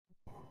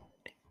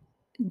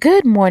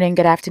Good morning,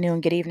 good afternoon,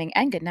 good evening,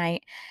 and good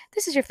night.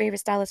 This is your favorite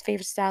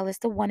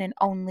stylist, the one and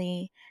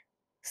only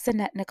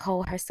Sannette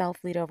Nicole herself,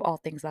 leader of all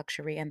things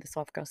luxury and the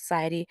Soft Girl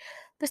Society,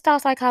 the style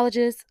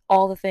psychologist,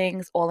 all the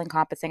things, all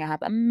encompassing. I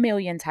have a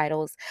million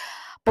titles.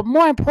 But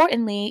more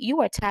importantly,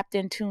 you are tapped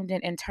in, tuned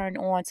in, and turned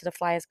on to the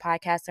Flyers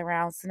podcast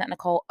around Sannette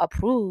Nicole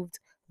approved.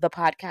 The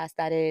podcast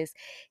that is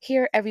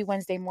here every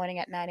Wednesday morning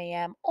at 9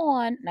 a.m.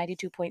 on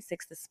 92.6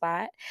 The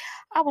Spot.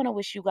 I want to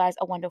wish you guys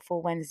a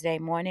wonderful Wednesday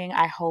morning.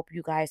 I hope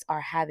you guys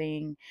are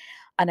having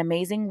an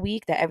amazing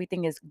week, that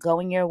everything is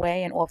going your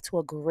way and off to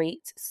a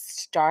great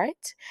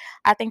start.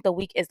 I think the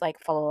week is like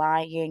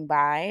flying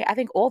by. I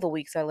think all the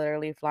weeks are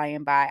literally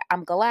flying by.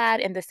 I'm glad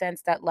in the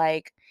sense that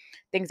like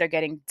things are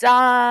getting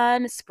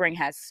done. Spring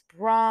has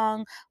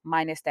sprung,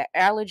 minus that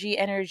allergy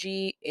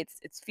energy. It's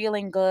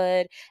feeling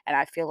good, and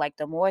I feel like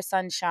the more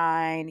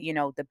sunshine,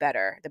 the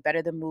better. The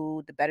better the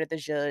mood, the better the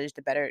judge,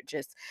 the better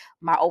just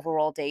my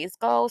overall days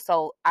go.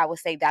 So I would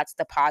say that's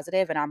the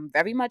positive, and I'm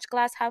very much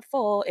glass half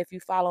full. If you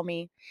follow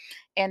me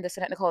and the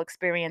technical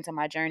experience in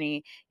my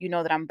journey, you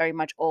know that I'm very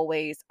much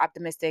always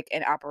optimistic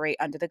and operate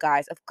under the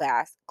guise of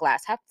glass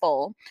half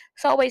full.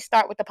 So always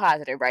start with the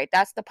positive, right?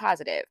 That's the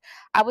positive.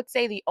 I would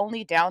say the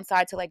only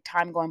downside to like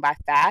time going by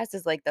fast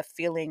is like the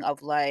feeling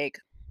of like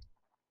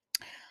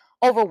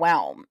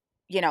overwhelm.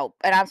 And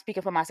I'm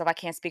speaking for myself. I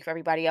can't speak for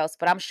everybody else,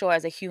 but I'm sure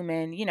as a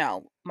human,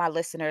 my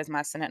listeners,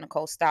 my Sannette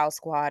Nicole Style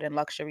Squad and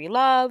Luxury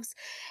Loves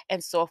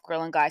and Soft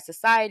Girl and Guy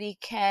Society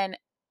can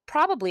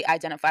probably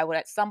identify with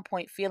at some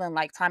point feeling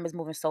like time is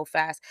moving so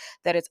fast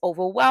that it's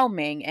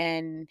overwhelming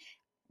and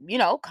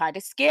kind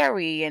of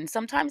scary and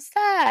sometimes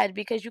sad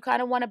because you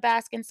kind of want to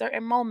bask in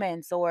certain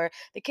moments, or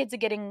the kids are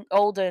getting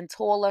older and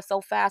taller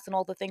so fast and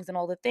all the things and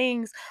all the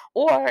things.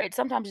 Or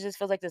sometimes it just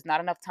feels like there's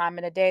not enough time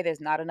in a day, there's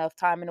not enough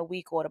time in a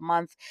week or a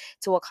month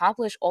to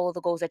accomplish all of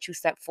the goals that you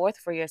set forth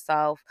for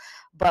yourself.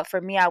 But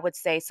for me, I would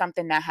say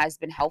something that has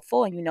been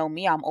helpful, and you know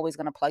me, I'm always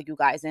going to plug you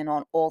guys in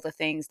on all the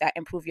things that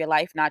improve your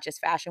life, not just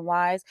fashion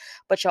wise,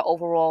 but your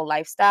overall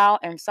lifestyle.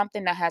 And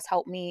something that has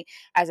helped me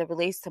as it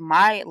relates to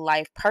my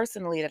life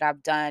personally that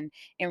I've done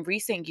in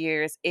recent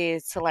years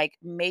is to like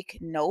make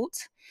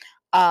note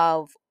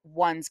of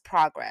one's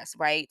progress,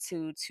 right?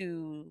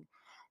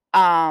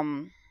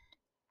 Um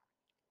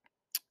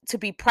to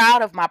be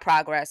proud of my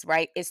progress,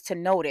 right? Is to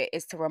note it,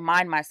 is to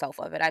remind myself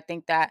of it. I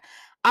think that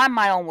I'm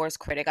my own worst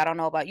critic. I don't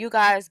know about you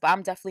guys, but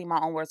I'm definitely my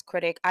own worst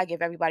critic. I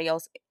give everybody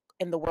else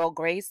in the world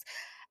grace.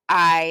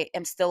 I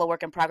am still a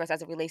work in progress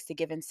as it relates to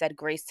giving said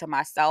grace to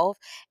myself.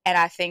 And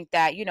I think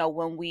that,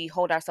 when we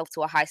hold ourselves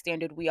to a high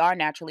standard, we are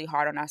naturally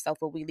hard on ourselves,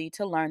 but we need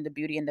to learn the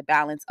beauty and the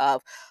balance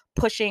of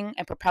pushing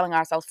and propelling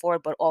ourselves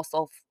forward, but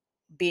also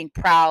being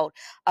proud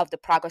of the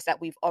progress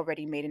that we've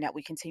already made and that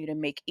we continue to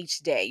make each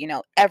day.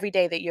 Every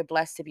day that you're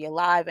blessed to be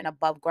alive and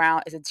above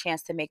ground is a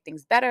chance to make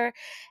things better.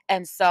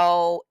 And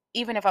so,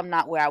 even if I'm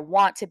not where I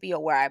want to be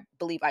or where I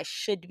believe I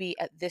should be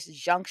at this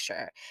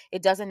juncture,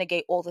 it doesn't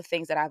negate all the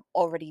things that I've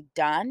already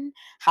done,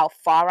 how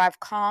far I've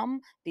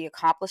come, the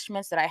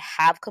accomplishments that I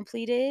have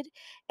completed,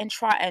 and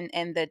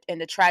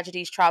the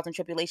tragedies, trials, and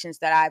tribulations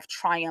that I've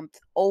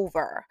triumphed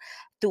over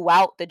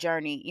throughout the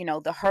journey.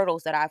 The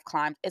hurdles that I've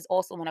climbed is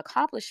also an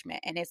accomplishment,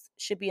 and it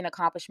should be an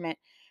accomplishment,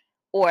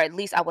 or at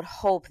least I would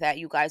hope that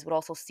you guys would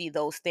also see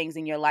those things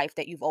in your life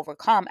that you've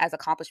overcome as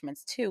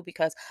accomplishments too,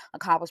 because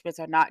accomplishments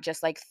are not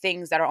just like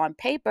things that are on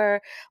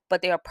paper,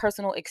 but they are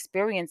personal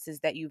experiences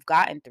that you've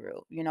gotten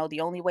through.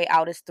 The only way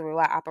out is through.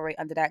 I operate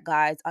under that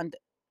guise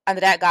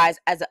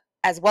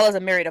as well as a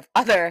myriad of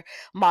other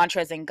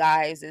mantras and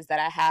guises that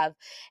I have.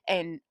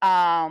 And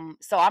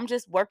so I'm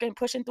just working,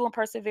 pushing through and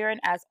persevering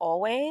as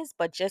always,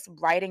 but just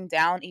writing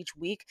down each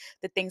week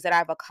the things that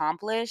I've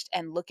accomplished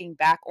and looking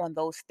back on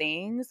those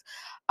things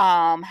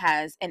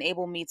has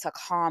enabled me to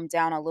calm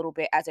down a little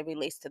bit as it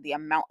relates to the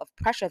amount of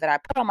pressure that I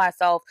put on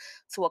myself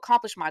to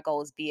accomplish my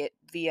goals, be it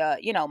via,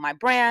 my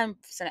brand,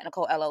 Sannette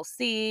Nicole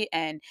LLC,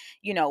 and,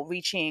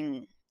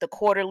 reaching the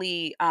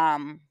quarterly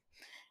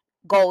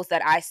goals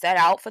that I set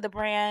out for the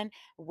brand,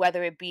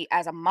 whether it be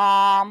as a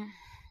mom,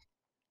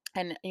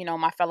 and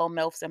my fellow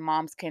milfs and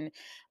moms can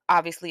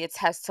obviously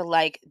attest to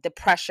like the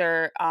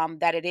pressure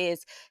that it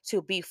is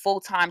to be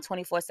full-time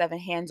 24/7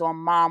 hands-on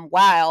mom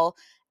while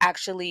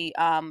actually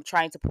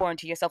trying to pour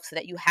into yourself so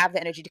that you have the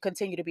energy to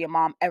continue to be a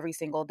mom every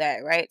single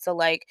day, right? So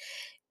like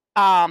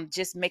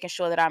just making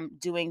sure that I'm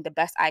doing the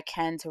best I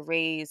can to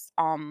raise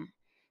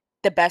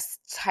the best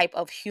type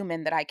of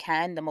human that I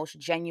can, the most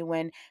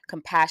genuine,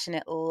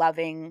 compassionate,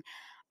 loving,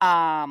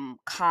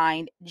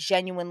 kind,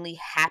 genuinely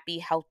happy,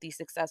 healthy,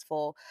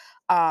 successful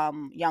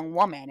young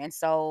woman. And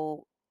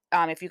so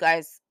if you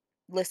guys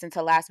listened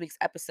to last week's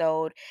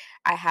episode,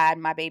 I had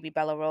my baby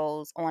Bella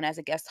Rose on as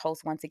a guest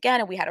host once again,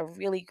 and we had a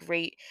really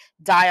great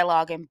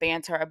dialogue and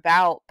banter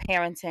about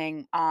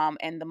parenting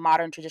and the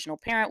modern traditional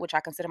parent, which I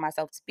consider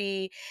myself to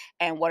be,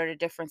 and what are the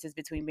differences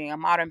between being a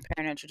modern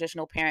parent and a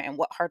traditional parent, and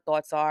what her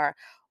thoughts are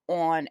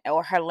on,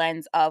 or her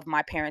lens of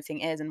my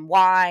parenting is and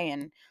why,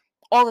 and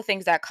all the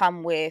things that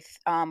come with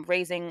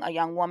raising a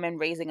young woman,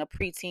 raising a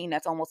preteen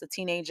that's almost a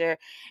teenager,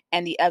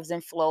 and the ebbs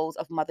and flows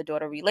of mother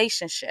daughter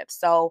relationships.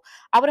 So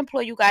I would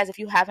implore you guys, if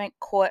you haven't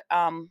caught,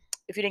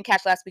 if you didn't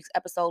catch last week's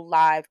episode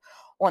live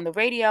on the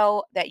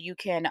radio, that you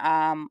can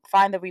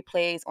find the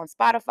replays on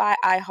Spotify,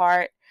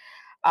 iHeart,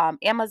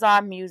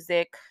 Amazon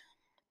Music,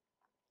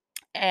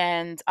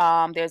 and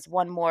there's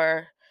one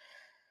more,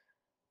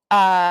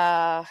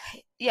 uh,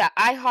 yeah,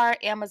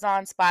 iHeart,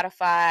 Amazon,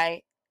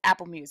 Spotify,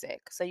 Apple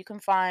Music. So you can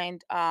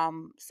find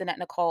Sannette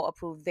Nicole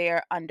approved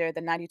there under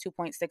the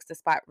 92.6 The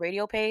Spot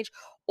radio page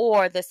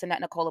or the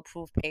Sannette Nicole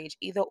approved page.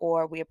 Either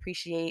or, we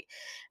appreciate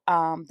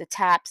the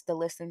taps, the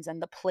listens,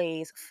 and the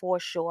plays for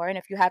sure. And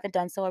if you haven't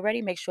done so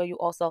already, make sure you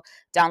also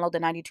download the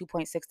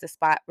 92.6 The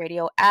Spot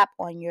radio app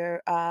on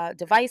your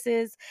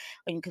devices,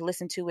 and you can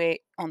listen to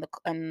it on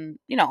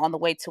on the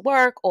way to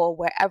work or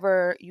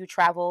wherever you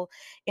travel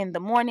in the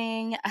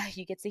morning.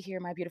 You get to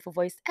hear my beautiful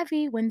voice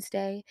every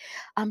Wednesday,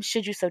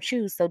 should you so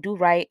choose. So do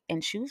right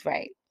and choose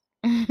right.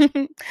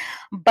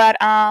 But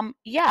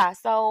yeah,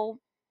 so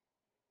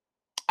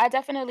I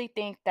definitely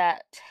think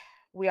that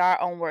we are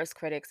our own worst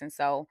critics. And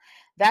so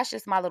that's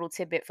just my little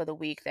tidbit for the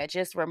week, that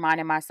just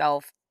reminding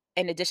myself,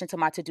 in addition to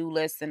my to-do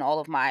lists and all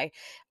of my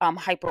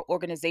hyper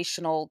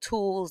organizational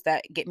tools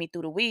that get me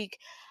through the week,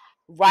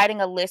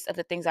 writing a list of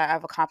the things that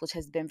I've accomplished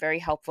has been very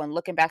helpful. And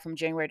looking back from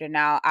January to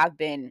now, I've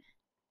been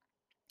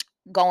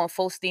going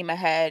full steam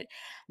ahead,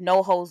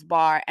 no holds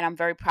bar, and I'm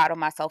very proud of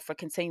myself for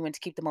continuing to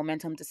keep the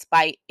momentum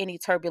despite any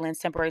turbulence,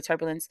 temporary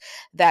turbulence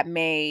that I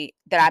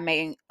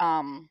may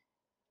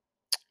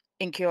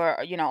incur,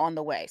 on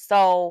the way.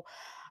 So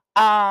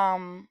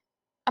um,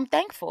 I'm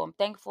thankful. I'm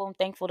thankful. I'm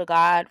thankful to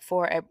God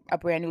for a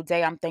brand new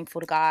day. I'm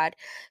thankful to God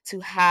to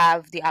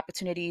have the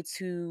opportunity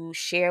to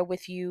share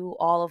with you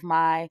all of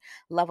my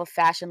love of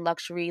fashion,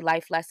 luxury,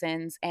 life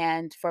lessons,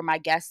 and for my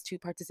guests to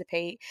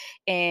participate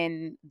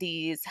in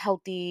these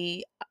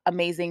healthy,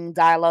 amazing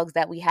dialogues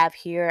that we have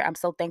here. I'm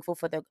so thankful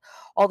for the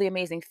all the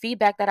amazing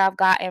feedback that I've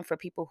gotten, for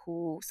people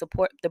who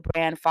support the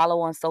brand,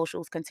 follow on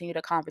socials, continue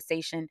the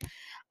conversation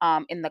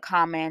in the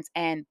comments,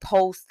 and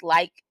post,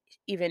 like,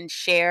 even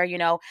share.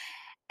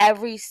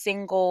 Every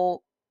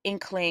single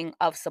inkling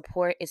of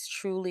support is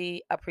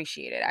truly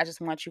appreciated. I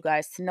just want you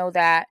guys to know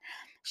that.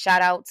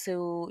 Shout out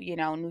to,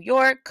 New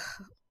York.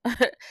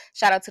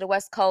 Shout out to the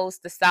West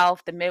Coast, the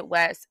South, the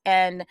Midwest,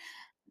 and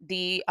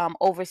the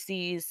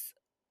overseas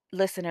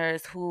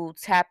listeners who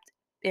tapped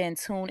in,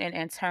 tune in,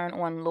 and turn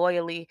on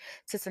loyally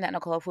to Sannette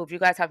Nicole Approved. You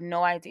guys have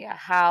no idea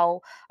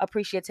how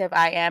appreciative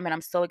I am, and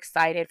I'm so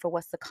excited for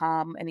what's to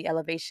come in the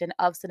elevation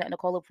of Sannette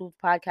Nicole Approved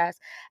podcast,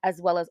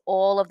 as well as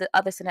all of the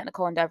other Sannette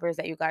Nicole endeavors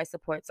that you guys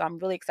support. So I'm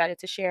really excited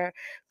to share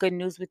good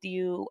news with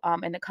you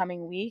in the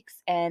coming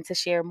weeks, and to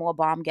share more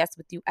bomb guests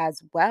with you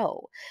as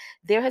well.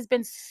 There has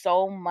been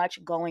so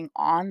much going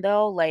on,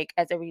 though, like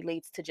as it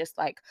relates to just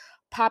like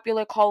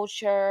popular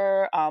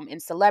culture,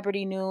 in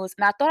celebrity news.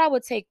 And I thought I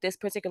would take this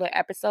particular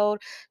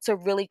episode to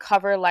really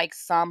cover like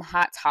some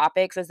hot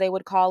topics, as they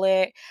would call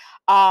it,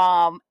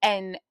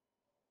 and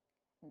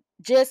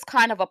just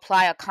kind of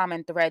apply a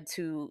common thread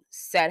to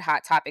said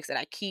hot topics that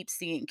I keep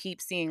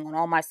seeing on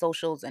all my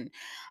socials and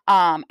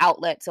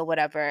outlets or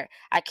whatever.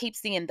 I keep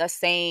seeing the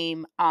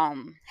same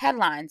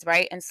headlines,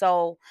 right? And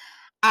so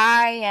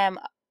I am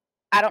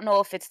I don't know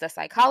if it's the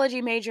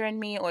psychology major in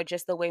me or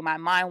just the way my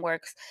mind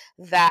works,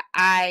 that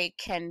I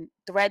can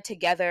thread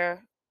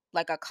together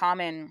like a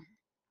common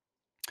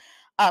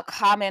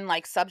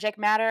like subject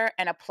matter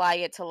and apply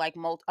it to like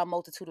a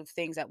multitude of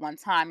things at one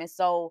time. And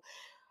so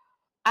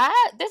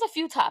there's a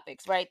few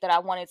topics, right, that I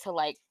wanted to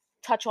like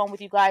touch on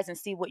with you guys and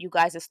see what you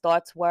guys'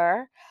 thoughts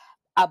were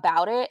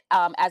about it,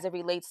 as it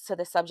relates to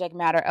the subject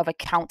matter of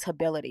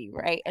accountability,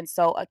 right? And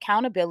so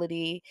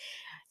accountability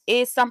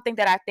is something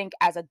that I think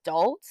as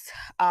adults,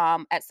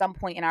 at some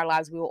point in our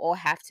lives, we will all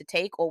have to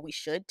take, or we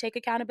should take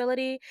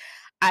accountability.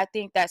 I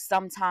think that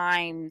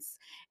sometimes,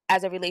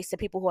 as it relates to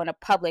people who are in the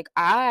public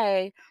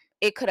eye,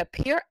 it could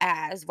appear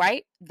as,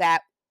 right,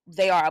 that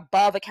they are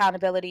above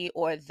accountability,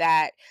 or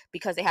that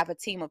because they have a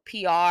team of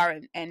PR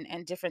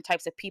and different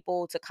types of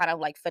people to kind of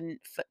like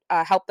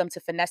help them to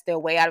finesse their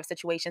way out of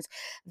situations,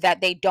 that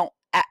they don't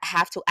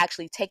have to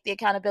actually take the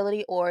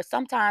accountability. Or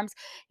sometimes,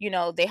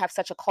 they have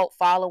such a cult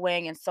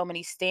following and so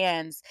many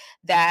stands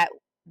that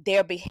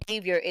their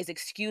behavior is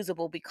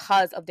excusable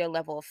because of their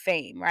level of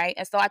fame, right?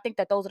 And so I think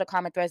that those are the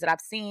common threads that I've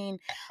seen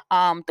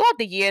throughout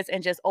the years,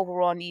 and just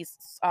overall in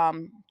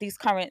these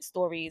current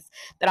stories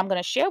that I'm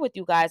going to share with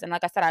you guys. And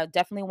like I said, I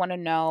definitely want to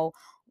know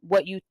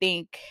what you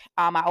think.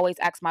 I always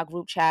ask my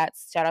group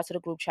chats, shout out to the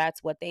group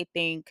chats, what they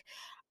think,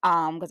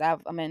 because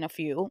I'm in a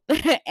few,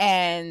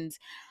 and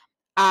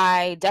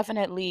I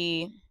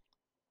definitely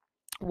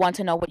want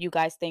to know what you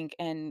guys think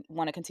and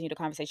want to continue the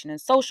conversation in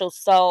social.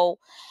 So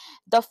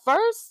the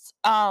first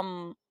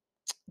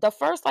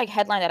like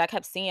headline that I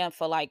kept seeing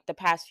for like the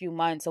past few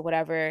months or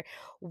whatever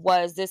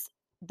was this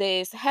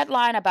this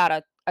headline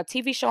about a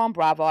TV show on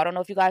Bravo. I don't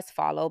know if you guys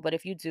follow, but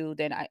if you do,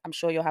 then I'm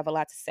sure you'll have a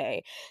lot to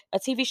say. A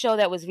TV show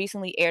that was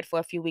recently aired for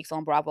a few weeks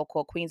on Bravo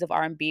called Queens of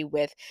R&B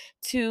with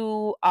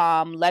two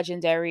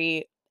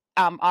legendary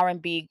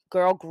R&B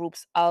girl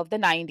groups of the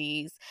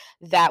 90s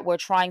that were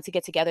trying to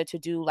get together to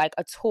do like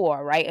a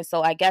tour, right? And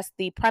so I guess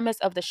the premise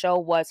of the show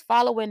was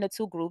following the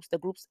two groups. The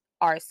groups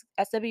are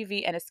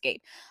SWV and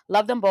Escape.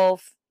 Love them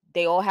both.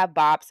 They all have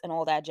bops and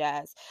all that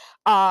jazz.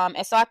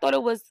 And so I thought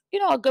it was,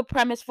 a good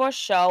premise for a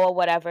show or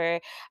whatever.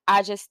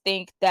 I just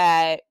think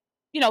that,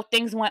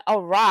 things went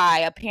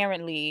awry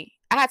apparently.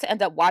 I had to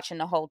end up watching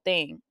the whole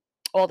thing,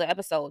 all the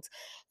episodes,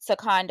 to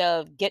kind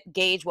of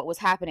gauge what was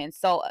happening.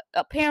 So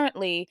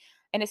apparently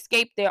in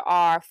Escape there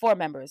are four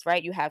members,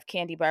 right? You have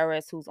Candy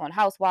Burris, who's on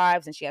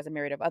Housewives and she has a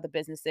myriad of other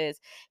businesses.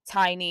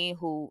 Tiny,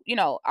 who,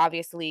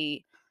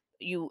 obviously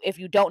if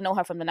you don't know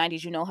her from the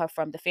 90s, you know her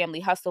from The Family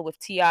Hustle with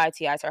Ti.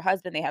 Ti's her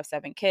husband. They have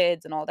 7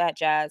 kids and all that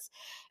jazz.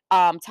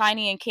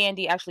 Tiny and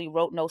Candy actually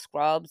wrote No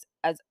Scrubs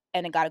and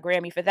it got a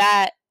Grammy for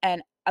that,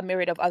 and a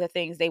myriad of other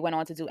things they went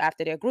on to do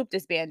after their group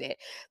disbanded.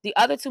 The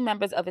other two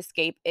members of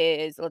Escape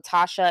is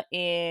Latasha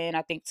and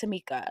I think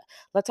Tamika.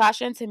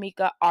 Latasha and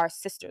Tamika are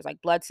sisters,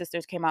 like blood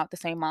sisters, came out the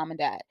same mom and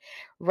dad,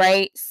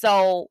 right?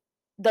 So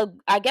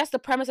I guess the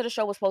premise of the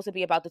show was supposed to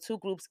be about the two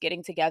groups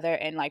getting together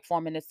and like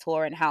forming this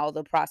tour and how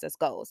the process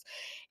goes.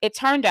 It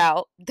turned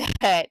out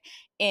that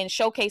in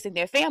showcasing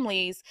their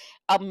families,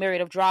 a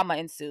myriad of drama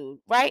ensued,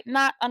 right?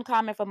 Not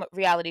uncommon from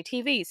reality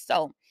TV.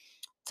 So,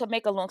 to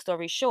make a long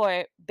story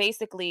short,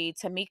 basically,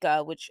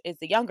 Tamika, which is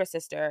the younger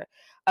sister,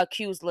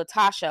 accused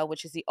Latasha,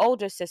 which is the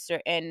older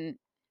sister, and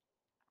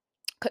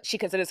she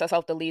considers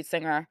herself the lead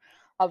singer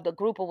of the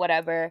group or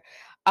whatever,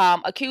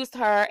 accused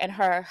her and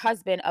her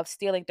husband of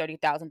stealing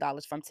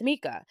 $30,000 from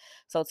Tamika.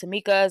 So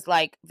Tamika is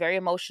like very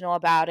emotional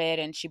about it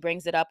and she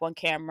brings it up on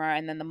camera.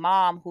 And then the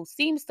mom, who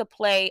seems to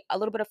play a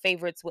little bit of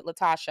favorites with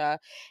Latasha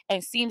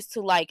and seems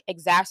to like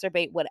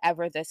exacerbate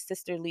whatever the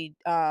sisterly,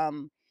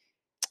 the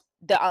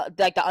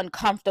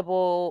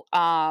uncomfortable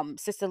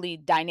sisterly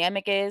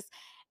dynamic is,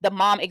 the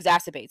mom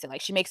exacerbates it.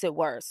 Like she makes it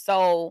worse.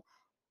 So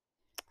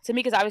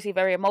Tamika's obviously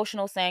very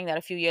emotional, saying that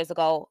a few years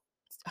ago,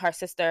 her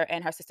sister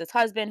and her sister's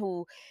husband,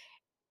 who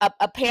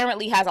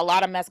apparently has a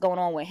lot of mess going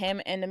on with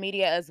him in the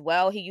media as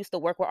well. He used to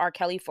work with R.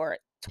 Kelly for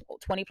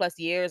 20 plus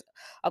years,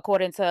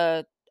 according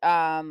to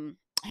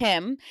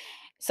him.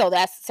 So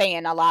that's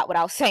saying a lot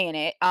without saying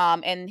it.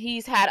 And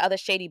he's had other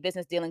shady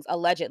business dealings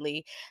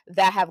allegedly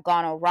that have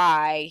gone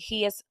awry.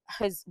 He is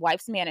his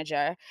wife's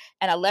manager,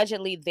 and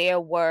allegedly there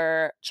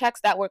were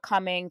checks that were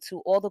coming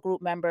to all the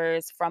group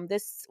members from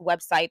this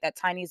website that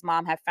Tiny's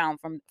mom had found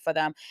for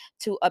them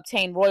to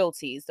obtain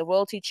royalties. The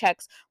royalty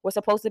checks were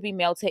supposed to be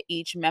mailed to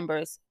each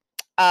member's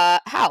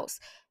house.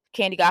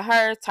 Candy got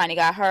hers, Tiny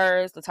got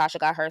hers, Latasha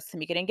got hers,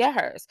 Tamika didn't get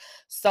hers.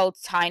 So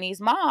Tiny's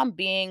mom,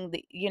 being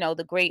the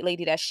great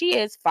lady that she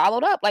is,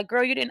 followed up like,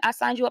 "Girl, I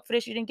signed you up for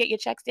this. You didn't get your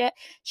checks yet?"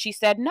 She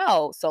said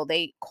no. So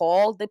they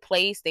called the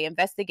place, they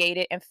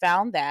investigated and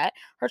found that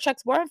her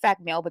checks were in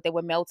fact mailed, but they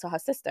were mailed to her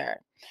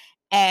sister.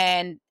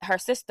 And her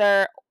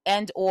sister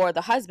and or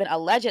the husband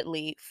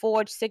allegedly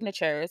forged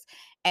signatures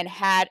and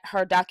had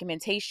her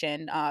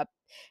documentation,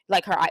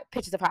 like her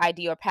pictures of her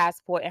ID or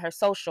passport and her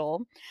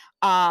social,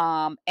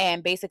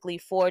 and basically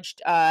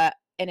forged and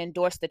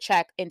endorsed the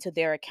check into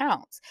their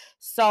accounts.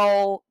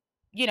 So,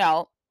 you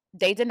know,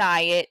 they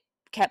deny it,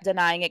 kept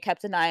denying it,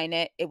 kept denying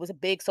it. It was a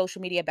big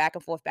social media back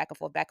and forth, back and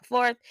forth, back and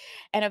forth.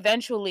 And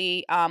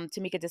eventually,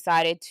 Tamika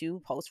decided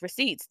to post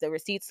receipts. The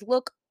receipts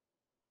look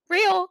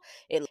real.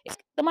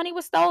 The money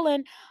was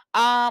stolen.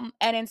 And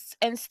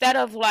instead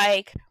of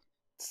like,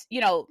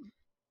 you know,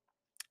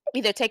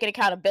 either taking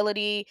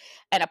accountability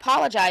and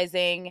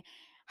apologizing,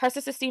 her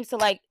sister seems to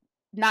like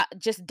not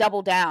just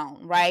double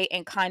down, right?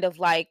 And kind of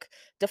like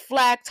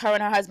deflect. Her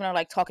and her husband are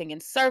like talking in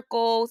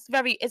circles.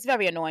 It's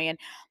very annoying.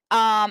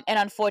 And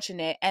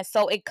unfortunate. And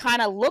so it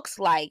kind of looks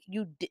like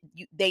you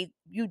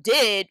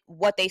did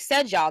what they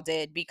said y'all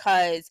did,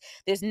 because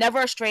there's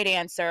never a straight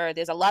answer.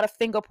 There's a lot of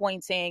finger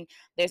pointing.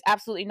 There's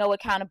absolutely no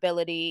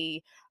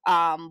accountability.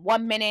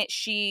 One minute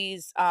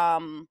she's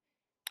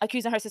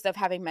accusing her sister of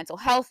having mental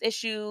health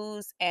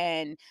issues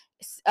and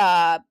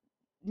uh,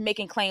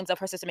 making claims of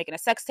her sister making a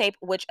sex tape,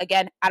 which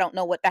again, I don't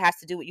know what that has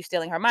to do with you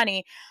stealing her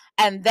money.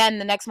 And then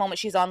the next moment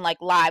she's on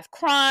like live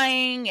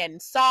crying and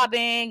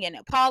sobbing and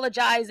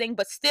apologizing,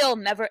 but still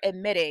never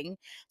admitting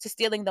to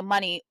stealing the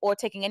money or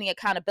taking any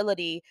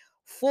accountability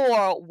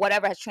for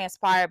whatever has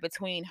transpired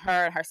between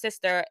her and her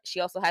sister.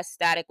 She also has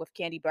static with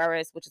Candy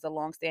Burris, which is a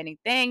long-standing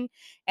thing.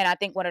 And I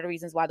think one of the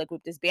reasons why the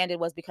group disbanded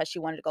was because she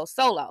wanted to go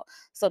solo.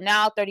 So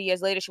now 30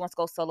 years later, she wants to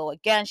go solo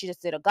again. She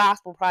just did a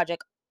gospel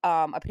project,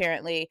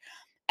 apparently.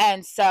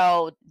 And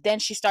so then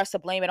she starts to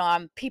blame it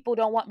on people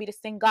don't want me to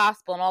sing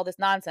gospel and all this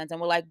nonsense.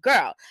 And we're like,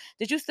 girl,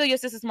 did you steal your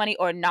sister's money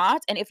or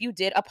not? And if you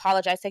did,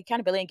 apologize, take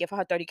accountability, and give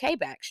her 30K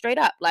back straight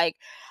up. Like,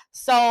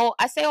 so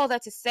I say all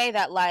that to say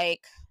that,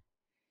 like,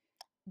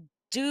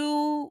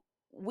 do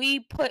we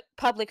put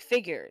public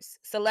figures,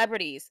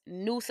 celebrities,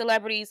 new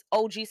celebrities,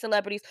 OG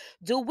celebrities,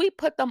 do we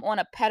put them on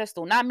a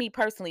pedestal? Not me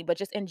personally, but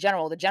just in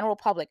general, the general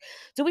public.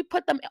 Do we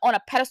put them on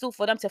a pedestal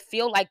for them to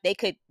feel like they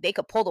could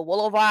pull the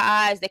wool over our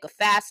eyes, they could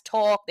fast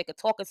talk, they could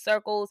talk in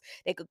circles,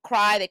 they could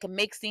cry, they could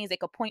make scenes, they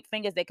could point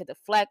fingers, they could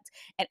deflect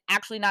and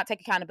actually not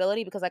take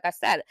accountability? Because like I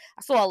said,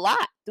 I saw a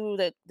lot through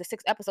the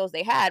 6 episodes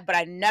they had, but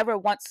I never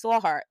once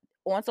saw her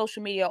on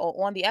social media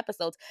or on the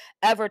episodes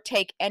ever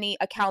take any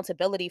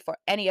accountability for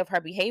any of her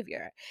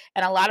behavior.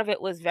 And a lot of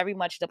it was very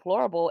much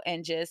deplorable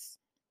and just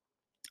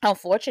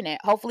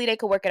unfortunate. Hopefully they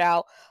could work it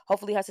out.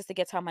 Hopefully her sister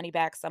gets her money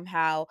back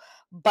somehow.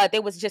 But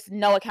there was just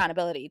no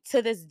accountability.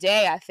 To this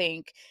day, I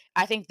think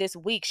this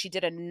week she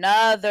did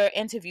another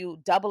interview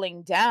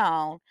doubling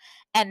down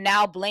and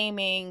now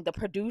blaming the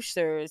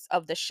producers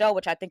of the show,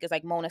 which I think is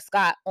like Mona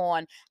Scott,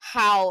 on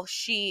how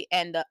she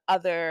and the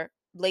other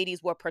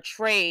ladies were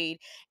portrayed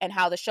and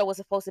how the show was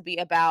supposed to be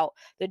about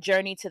the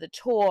journey to the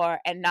tour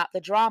and not the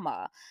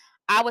drama.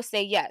 I would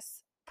say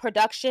yes.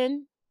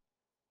 Production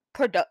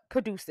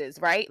produces,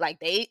 right? Like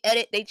they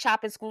edit, they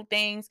chop and screw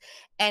things,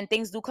 and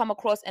things do come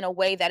across in a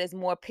way that is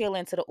more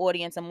appealing to the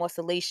audience and more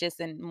salacious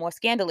and more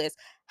scandalous.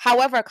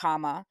 However,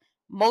 comma,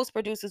 most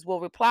producers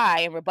will reply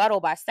and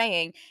rebuttal by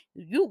saying,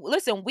 "You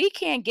listen, we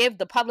can't give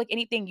the public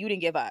anything you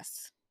didn't give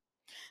us.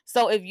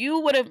 So if you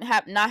would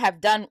have not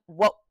have done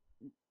what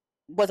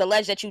was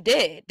alleged that you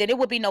did, then it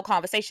would be no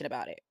conversation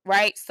about it,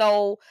 right?"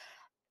 So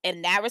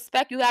in that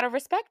respect, you got to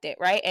respect it,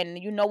 right? And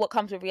you know what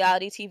comes with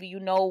reality TV, you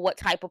know what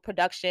type of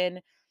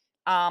production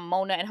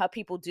Mona and her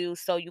people do.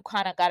 So you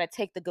kind of got to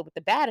take the good with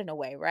the bad in a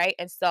way, right?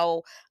 And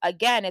so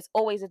again, it's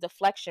always a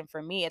deflection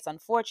for me. It's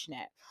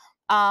unfortunate.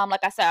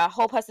 Like I said, I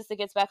hope her sister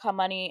gets back her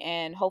money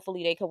and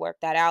hopefully they could work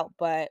that out.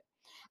 But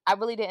I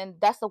really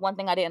didn't. That's the one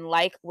thing I didn't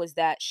like, was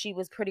that she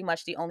was pretty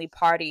much the only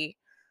party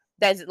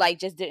that's like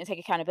just didn't take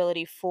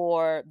accountability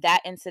for that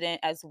incident,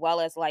 as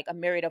well as like a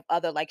myriad of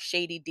other like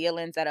shady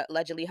dealings that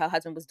allegedly her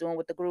husband was doing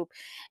with the group,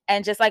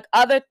 and just like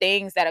other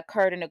things that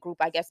occurred in the group,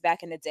 I guess,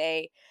 back in the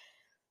day,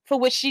 for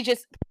which she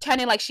just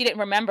pretending like she didn't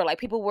remember. Like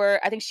people were,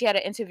 I think she had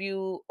an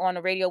interview on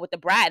the radio with the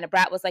brat, and the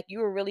brat was like, "You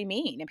were really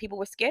mean, and people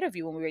were scared of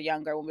you when we were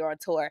younger, when we were on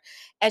tour."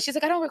 And she's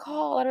like, "I don't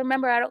recall, I don't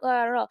remember, I don't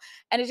know."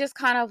 And it's just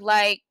kind of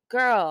like,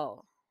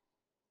 girl.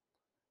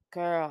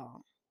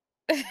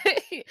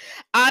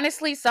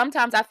 Honestly,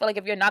 sometimes I feel like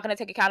if you're not going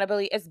to take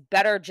accountability, it's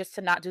better just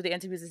to not do the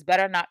interviews. It's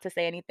better not to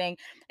say anything.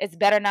 It's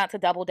better not to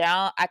double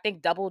down. I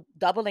think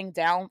doubling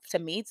down to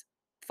me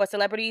for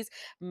celebrities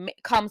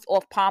comes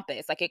off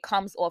pompous. Like it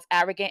comes off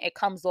arrogant. It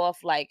comes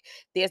off like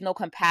there's no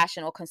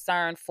compassion or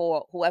concern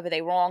for whoever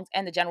they wronged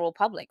and the general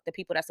public, the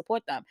people that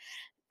support them.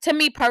 To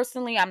me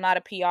personally, I'm not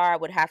a PR. I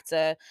would have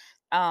to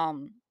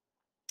um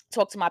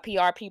talk to my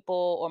PR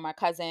people or my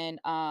cousin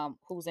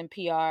who's in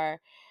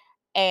PR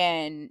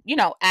and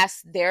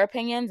ask their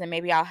opinions, and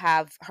maybe I'll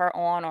have her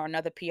on or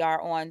another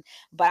PR on,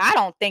 but I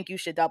don't think you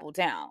should double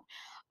down.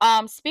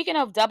 Speaking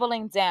of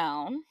doubling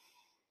down,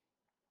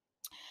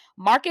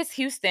 Marcus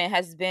Houston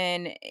has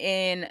been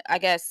in, I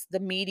guess,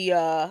 the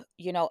media,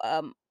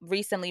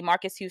 recently.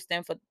 Marcus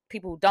Houston, for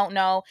people who don't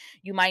know,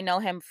 you might know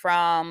him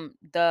from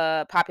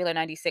the popular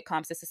 90s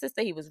sitcom Sister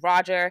Sister. He was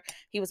Roger.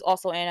 He was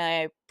also in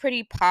a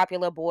pretty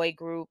popular boy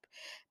group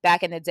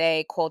back in the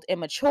day called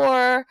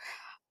Immature.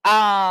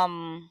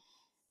 Um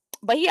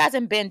but he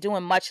hasn't been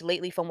doing much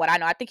lately from what I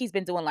know. I think he's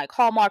been doing like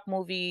Hallmark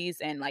movies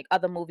and like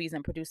other movies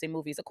and producing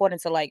movies according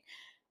to like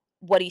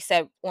what he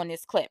said on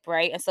this clip,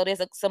 right? And so there's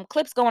some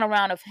clips going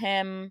around of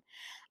him.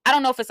 I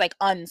don't know if it's like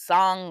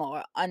unsung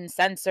or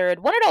uncensored.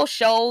 One of those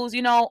shows,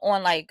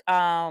 on like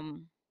what's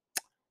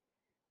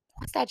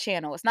that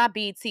channel? It's not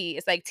BT.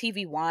 It's like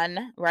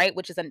TV1, right?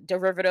 Which is a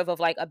derivative of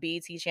like a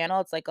BT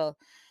channel. It's like a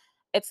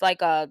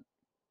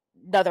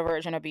another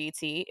version of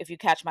BET, if you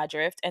catch my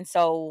drift. And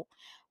so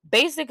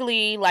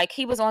basically, like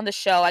he was on the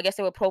show. I guess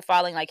they were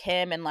profiling like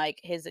him and like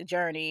his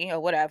journey or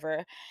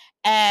whatever.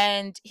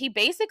 And he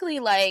basically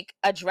like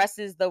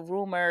addresses the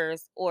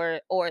rumors or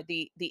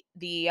the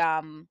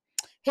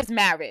his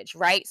marriage,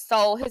 right?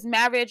 So his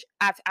marriage,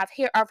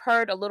 I've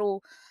heard a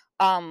little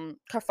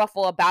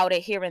kerfuffle about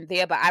it here and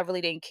there, but I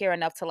really didn't care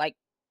enough to like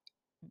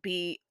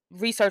be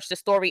research the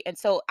story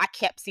until I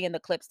kept seeing the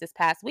clips this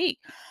past week.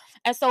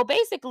 And so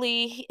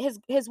basically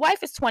his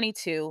wife is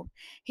 22.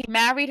 He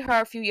married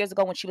her a few years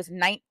ago when she was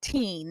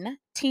 19.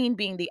 Teen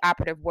being the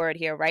operative word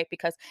here, right?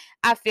 Because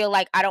I feel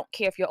like I don't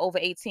care if you're over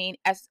 18,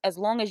 as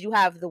long as you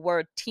have the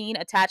word teen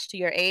attached to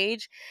your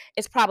age,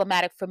 it's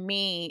problematic for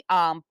me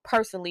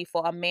personally,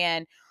 for a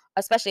man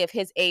especially of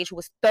his age, who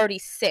was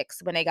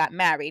 36 when they got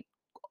married,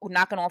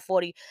 knocking on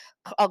 40,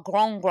 a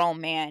grown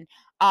man,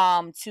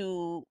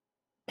 to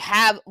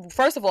have,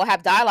 first of all,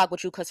 have dialogue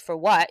with you, because for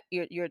what,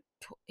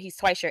 he's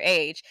twice your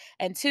age,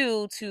 and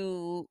two,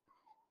 to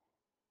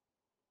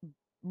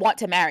want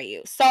to marry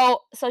you.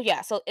 So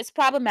yeah, so it's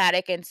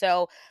problematic. And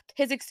so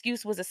his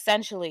excuse was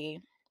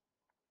essentially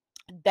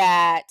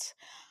that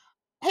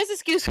his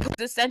excuse was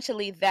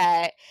essentially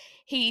that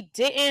he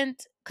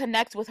didn't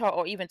connect with her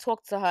or even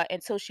talk to her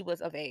until she was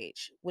of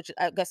age, which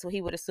I guess what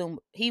he would assume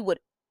he would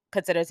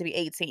considered to be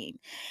 18,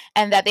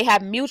 and that they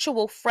had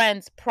mutual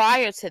friends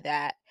prior to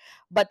that,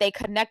 but they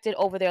connected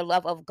over their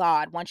love of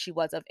God once she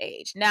was of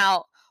age.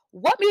 Now,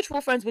 what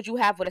mutual friends would you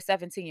have with a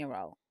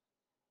 17-year-old?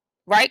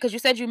 Right? Because you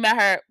said you met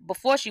her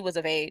before she was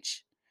of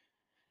age.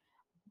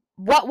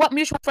 What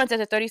mutual friends as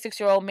a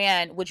 36-year-old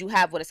man would you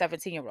have with a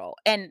 17-year-old?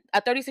 And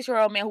a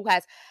 36-year-old man who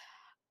has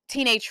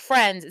teenage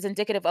friends is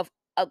indicative of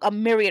a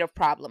myriad of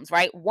problems,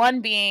 right?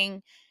 One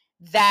being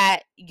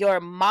that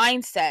your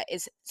mindset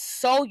is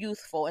so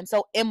youthful and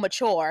so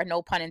immature,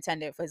 no pun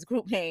intended for his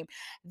group name,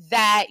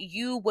 that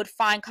you would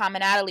find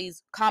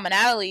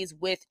commonalities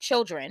with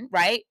children,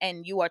 right?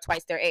 And you are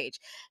twice their age.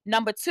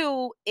 Number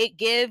two, it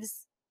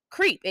gives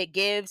creep, it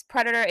gives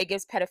predator, it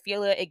gives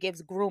pedophilia, it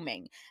gives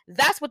grooming.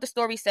 That's what the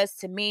story says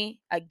to me.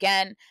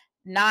 Again,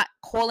 not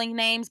calling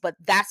names, but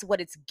that's what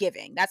it's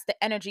giving. That's the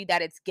energy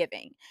that it's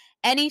giving.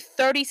 Any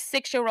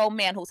 36-year-old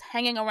man who's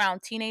hanging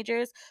around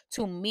teenagers,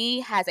 to me,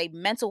 has a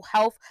mental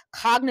health,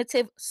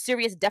 cognitive,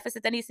 serious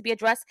deficit that needs to be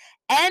addressed,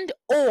 and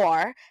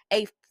or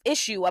a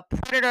issue, a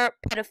predator,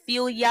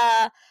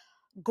 pedophilia,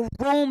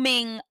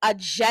 grooming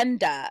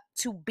agenda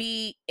to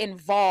be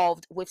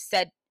involved with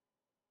said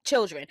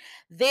children.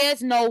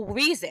 There's no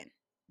reason.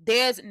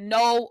 There's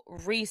no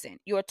reason.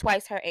 You're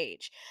twice her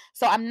age.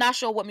 So I'm not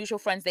sure what mutual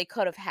friends they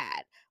could have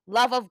had.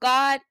 Love of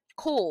God,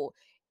 cool.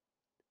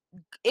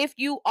 If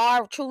you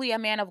are truly a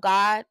man of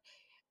God,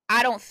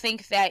 I don't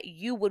think that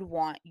you would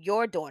want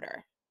your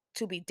daughter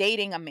to be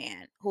dating a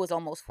man who is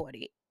almost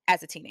 40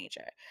 as a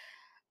teenager.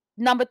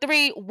 Number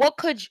three, what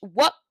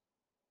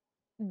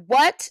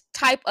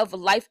type of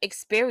life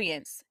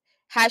experience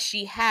has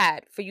she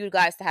had for you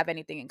guys to have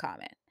anything in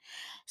common?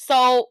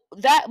 So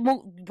that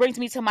brings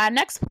me to my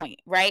next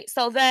point, right?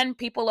 So then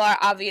people are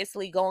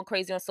obviously going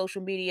crazy on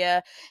social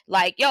media,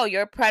 like, yo,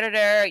 you're a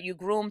predator, you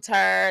groomed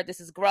her, this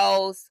is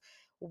gross.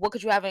 What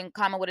could you have in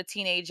common with a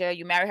teenager?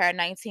 You married her at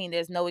 19,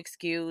 there's no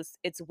excuse.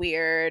 It's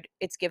weird.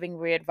 It's giving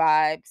weird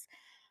vibes.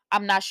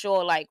 I'm not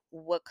sure like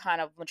what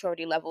kind of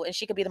maturity level, and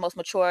she could be the most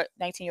mature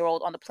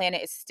 19-year-old on the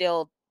planet. It's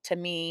still, to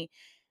me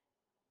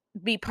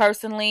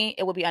personally,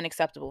 it would be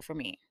unacceptable for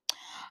me.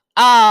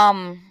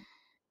 Um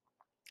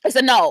it's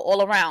a no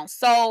all around.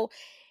 So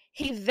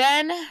he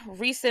then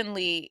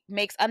recently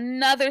makes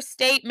another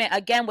statement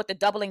again with the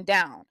doubling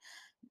down.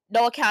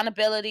 No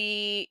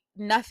accountability,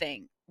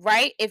 nothing,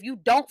 right? If you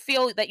don't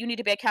feel that you need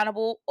to be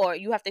accountable or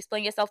you have to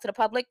explain yourself to the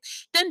public,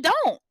 then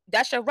don't.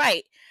 That's your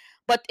right.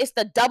 But it's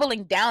the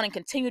doubling down and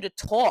continue to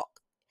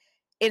talk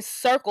in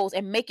circles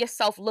and make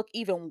yourself look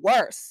even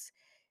worse,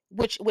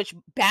 which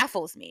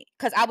baffles me,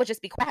 because I would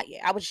just be quiet.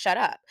 I would shut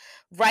up,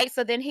 right?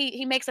 So then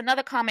he makes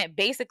another comment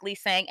basically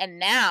saying, and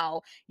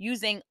now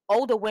using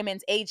older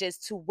women's ages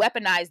to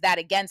weaponize that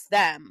against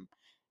them,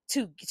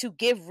 to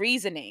give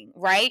reasoning,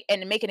 right?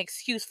 And make an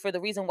excuse for the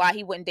reason why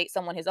he wouldn't date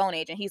someone his own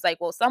age. And he's like,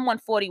 well, someone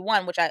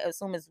 41, which I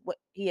assume is what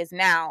he is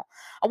now,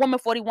 a woman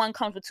 41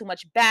 comes with too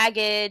much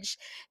baggage.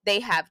 They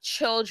have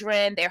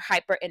children, they're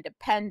hyper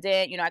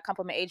independent. You know, I come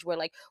from an age where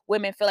like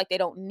women feel like they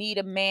don't need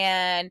a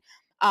man.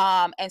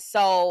 And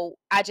so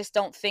I just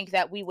don't think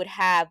that we would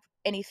have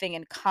anything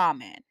in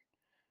common,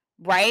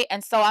 right?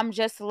 And so I'm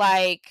just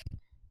like,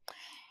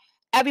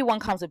 everyone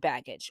comes with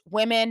baggage.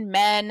 Women,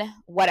 men,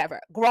 whatever.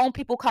 Grown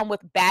people come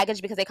with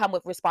baggage because they come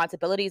with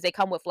responsibilities, they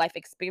come with life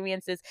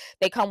experiences,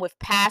 they come with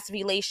past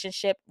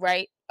relationship,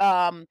 right?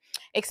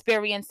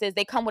 Experiences.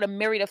 They come with a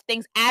myriad of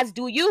things, as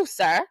do you,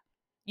 sir.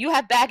 You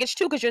have baggage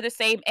too because you're the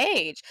same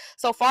age.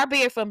 So far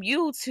be it from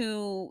you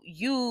to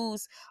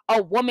use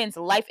a woman's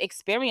life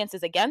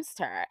experiences against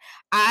her.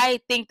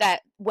 I think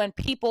that when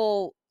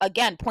people,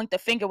 again, point the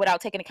finger without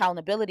taking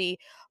accountability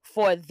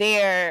for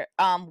their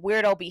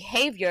weirdo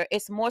behavior,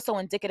 it's more so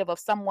indicative of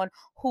someone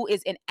who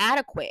is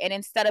inadequate. And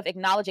instead of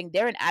acknowledging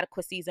their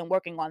inadequacies and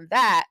working on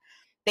that,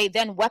 they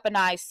then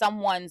weaponize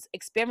someone's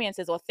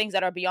experiences or things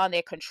that are beyond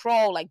their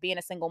control, like being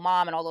a single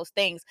mom and all those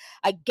things,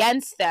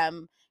 against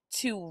them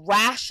to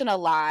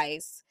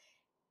rationalize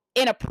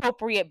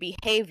inappropriate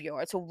behavior,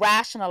 or to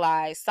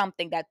rationalize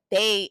something that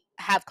they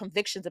have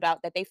convictions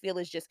about that they feel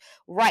is just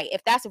right.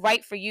 If that's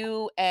right for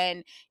you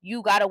and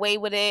you got away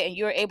with it and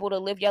you're able to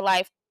live your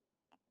life,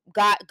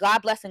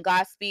 God bless and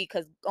Godspeed,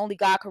 because only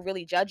God could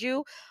really judge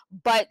you.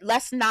 But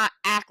let's not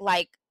act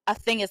like a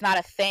thing is not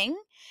a thing.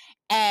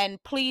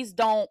 And please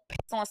don't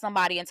piss on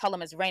somebody and tell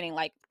them it's raining.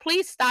 Like,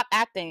 please stop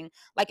acting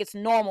like it's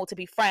normal to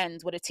be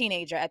friends with a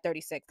teenager at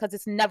 36, because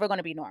it's never going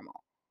to be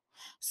normal.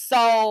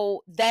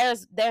 So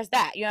there's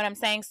that. You know what I'm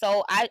saying?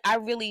 So I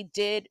really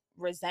did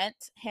resent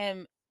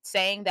him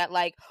saying that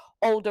like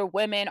older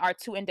women are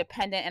too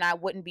independent and I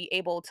wouldn't be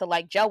able to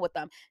like gel with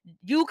them.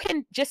 You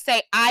can just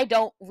say I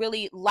don't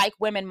really like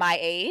women my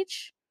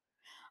age,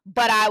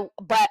 but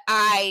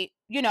I,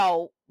 you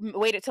know,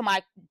 waited till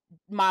my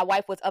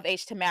wife was of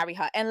age to marry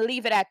her, and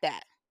leave it at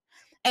that.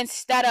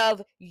 Instead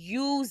of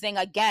using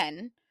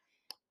again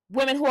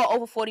women who are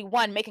over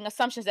 41 making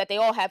assumptions that they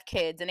all have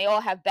kids and they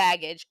all have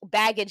baggage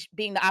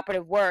being the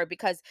operative word,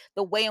 because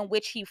the way in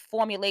which he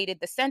formulated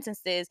the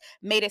sentences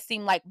made it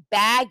seem like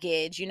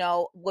baggage,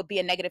 would be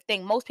a negative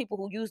thing. Most people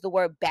who use the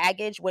word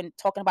baggage when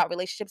talking about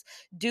relationships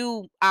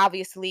do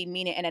obviously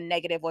mean it in a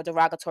negative or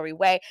derogatory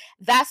way.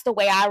 That's the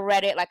way I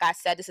read it. Like I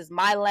said, this is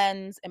my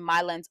lens and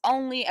my lens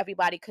only.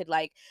 Everybody could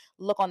like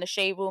look on the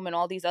Shade Room and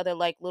all these other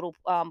like little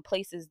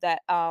places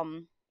that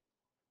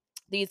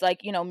these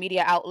like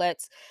media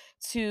outlets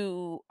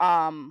to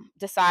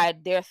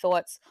decide their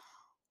thoughts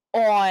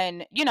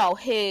on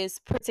his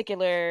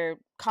particular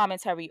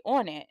commentary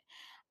on it.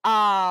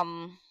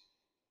 um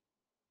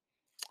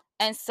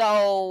and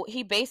so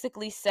he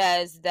basically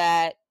says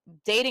that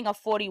dating a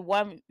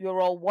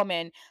 41-year-old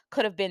woman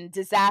could have been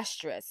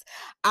disastrous.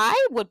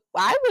 I would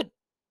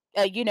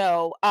uh, you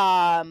know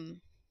um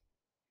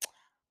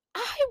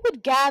I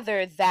would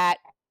gather that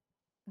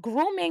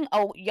grooming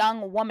a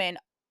young woman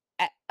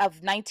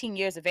of 19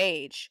 years of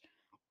age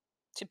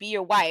to be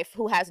your wife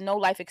who has no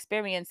life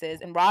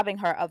experiences and robbing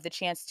her of the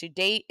chance to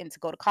date and to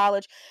go to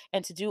college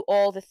and to do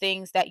all the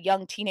things that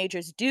young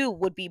teenagers do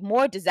would be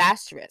more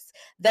disastrous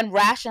than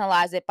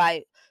rationalize it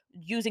by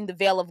using the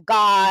veil of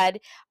God,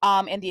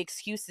 and the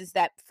excuses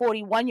that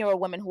 41-year-old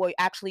women who are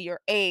actually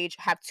your age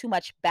have too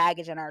much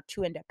baggage and are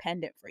too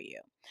independent for you.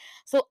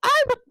 So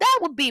that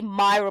would be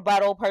my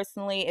rebuttal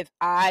personally if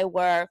I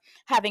were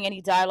having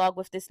any dialogue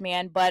with this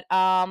man. But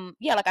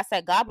yeah, like I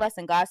said, God bless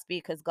and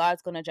Godspeed, because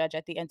God's gonna judge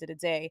at the end of the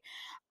day.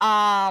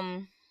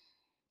 um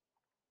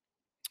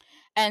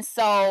and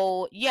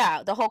so,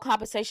 yeah, the whole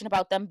conversation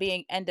about them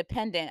being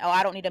independent. Oh,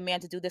 I don't need a man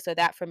to do this or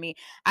that for me.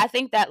 I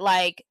think that,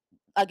 like,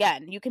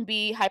 again, you can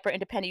be hyper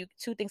independent.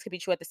 Two things can be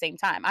true at the same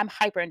time. I'm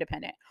hyper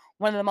independent.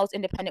 One of the most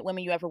independent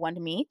women you ever want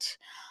to meet.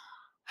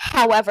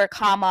 However,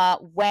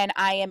 when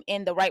I am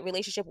in the right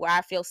relationship where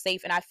I feel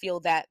safe and I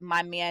feel that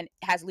my man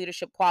has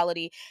leadership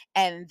quality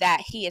and that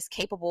he is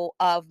capable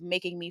of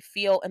making me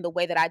feel in the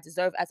way that I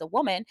deserve as a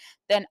woman,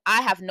 then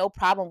I have no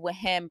problem with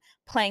him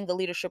playing the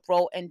leadership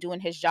role and doing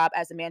his job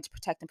as a man to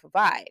protect and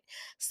provide.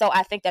 So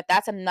I think that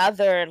that's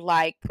another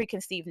like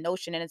preconceived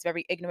notion, and it's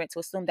very ignorant to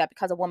assume that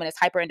because a woman is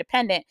hyper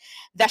independent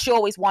that she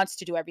always wants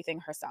to do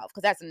everything herself,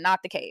 because that's not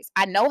the case.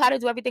 I know how to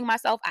do everything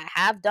myself. I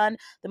have done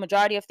the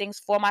majority of things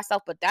for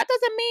myself, but that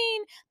doesn't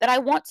mean that I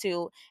want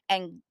to.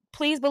 And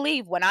please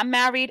believe, when I'm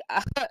married,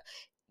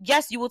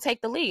 yes, you will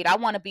take the lead. I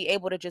want to be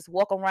able to just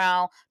walk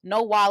around,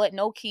 no wallet,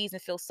 no keys,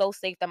 and feel so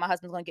safe that my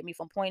husband's going to get me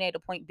from point A to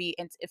point B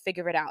and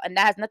figure it out. And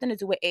that has nothing to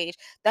do with age.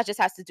 That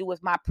just has to do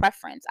with my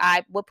preference.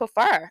 I would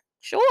prefer,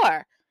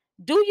 sure,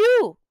 do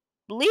you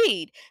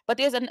lead, but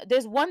there's a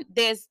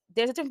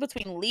difference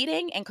between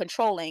leading and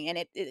controlling, and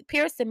it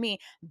appears to me,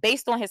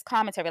 based on his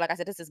commentary, like I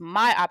said, this is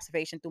my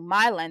observation through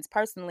my lens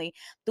personally,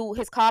 through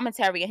his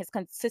commentary and his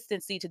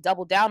consistency to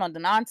double down on the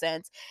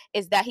nonsense,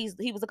 is that he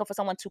was looking for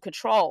someone to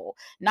control,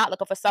 not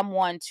looking for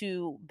someone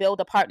to build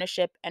a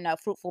partnership and a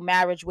fruitful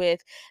marriage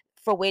with,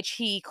 for which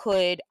he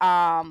could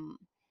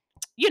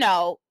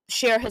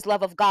share his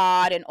love of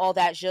God and all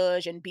that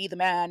zhuzh and be the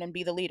man and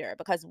be the leader,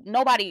 because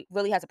nobody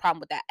really has a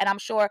problem with that. And I'm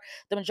sure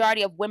the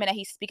majority of women that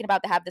he's speaking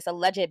about that have this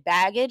alleged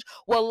baggage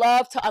will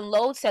love to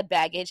unload said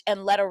baggage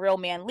and let a real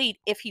man lead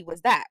if he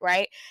was that,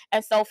 right?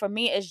 And so for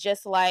me, it's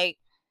just like,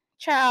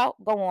 child,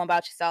 go on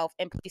about yourself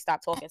and please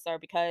stop talking, sir,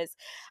 because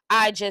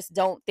I just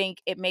don't think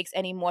it makes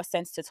any more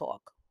sense to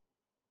talk.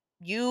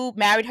 You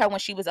married her when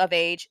she was of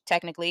age,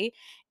 technically,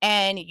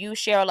 and you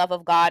share a love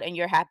of God and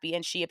you're happy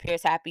and she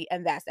appears happy,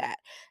 and that's that.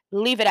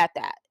 Leave it at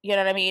that. You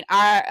know what I mean?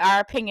 Our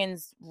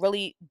opinions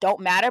really don't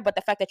matter, but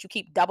the fact that you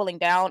keep doubling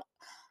down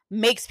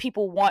makes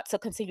people want to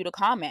continue to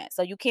comment.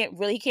 So you can't,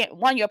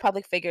 one, you're a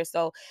public figure,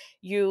 so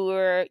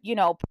you're,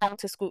 prone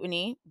to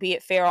scrutiny, be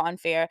it fair or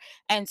unfair.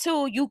 And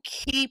two, you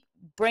keep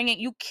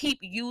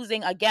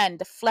using, again,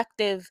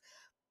 deflective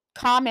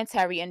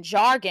commentary and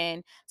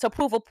jargon to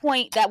prove a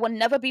point that will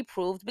never be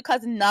proved,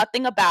 because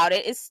nothing about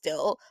it is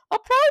still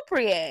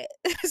appropriate.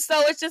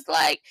 So it's just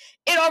like,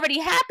 it already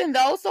happened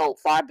though, so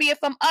far be it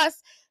from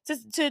us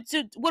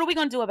to what are we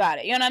gonna do about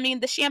it? You know what I mean?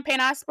 The champagne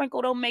I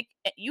sprinkle don't make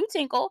you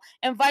tinkle,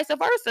 and vice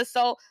versa.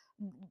 So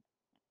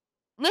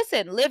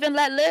listen, live and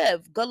let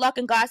live. Good luck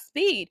and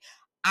Godspeed.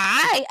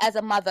 I, as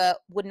a mother,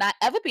 would not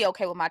ever be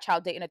okay with my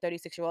child dating a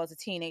 36-year-old as a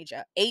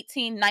teenager,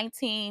 18,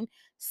 19,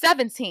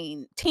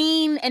 17,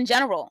 teen in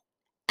general.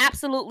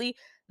 Absolutely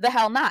the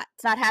hell not.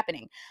 It's not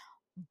happening.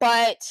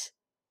 But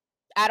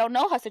I don't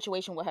know her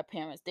situation with her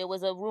parents. There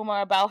was a rumor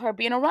about her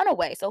being a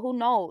runaway. So who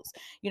knows?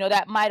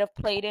 That might have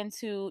played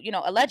into,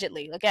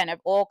 allegedly. Again, if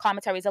all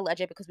commentary is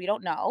alleged, because we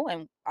don't know.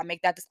 And I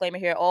make that disclaimer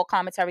here. All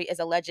commentary is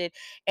alleged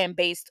and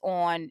based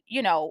on,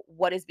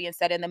 what is being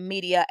said in the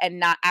media and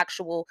not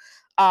actual,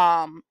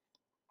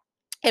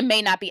 it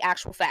may not be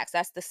actual facts.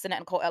 That's the Sannette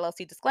Nicole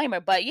LLC disclaimer.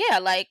 But yeah,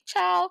 like,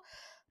 child,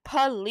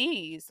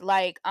 please.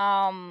 Like,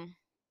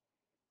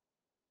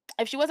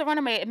 if she was a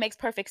runner mate, it makes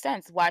perfect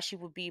sense why she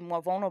would be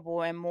more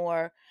vulnerable and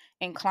more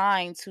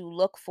inclined to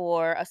look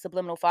for a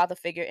subliminal father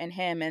figure in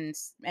him and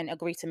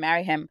agree to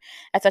marry him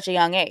at such a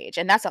young age.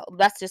 And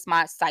that's just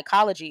my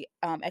psychology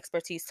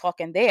expertise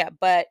talking there.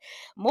 But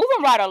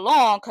moving right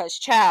along, cause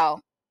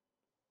child,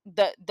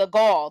 the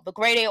gall, the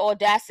grade A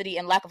audacity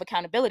and lack of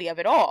accountability of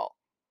it all.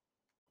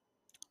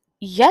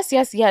 Yes,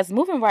 yes, yes.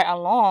 Moving right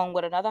along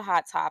with another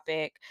hot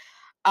topic.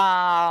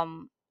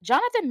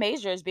 Jonathan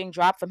Major is being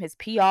dropped from his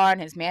PR and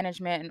his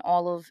management, and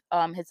all of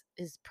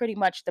his pretty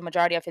much the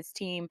majority of his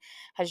team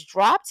has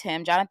dropped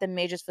him. Jonathan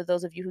Majors, for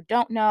those of you who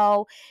don't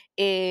know,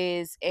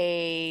 is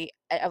a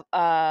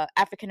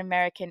African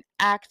American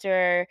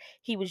actor.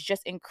 He was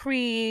just in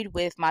Creed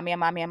with my man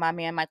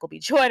Michael B.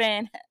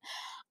 Jordan.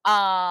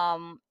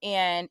 And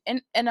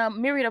a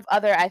myriad of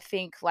other, I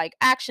think, like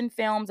action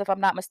films, if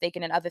I'm not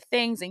mistaken, and other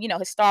things. And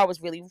his star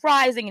was really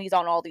rising, and he's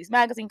on all these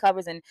magazine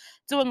covers and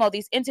doing all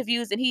these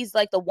interviews, and he's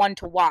like the one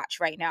to watch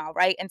right now,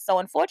 right? And so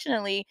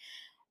unfortunately,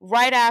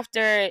 right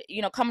after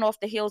coming off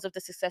the heels of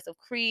the success of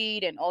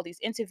Creed and all these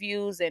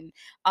interviews, and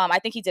I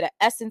think he did an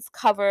Essence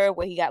cover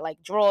where he got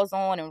like drawers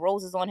on and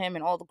roses on him,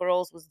 and all the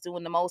girls was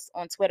doing the most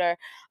on Twitter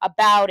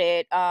about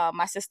it.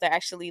 My sister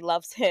actually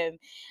loves him.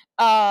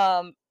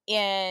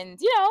 And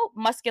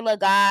muscular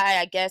guy,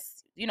 I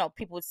guess,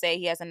 people would say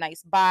he has a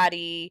nice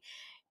body,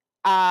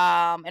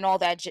 and all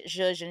that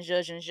zhuzh and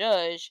zhuzh and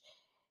zhuzh,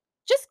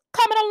 just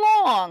coming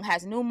along,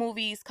 has new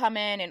movies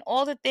coming and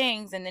all the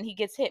things, and then he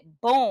gets hit,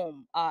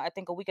 boom, I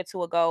think a week or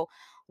two ago,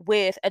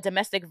 with a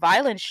domestic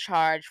violence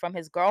charge from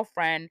his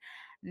girlfriend.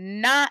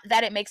 Not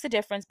that it makes a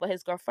difference, but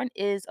his girlfriend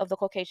is of the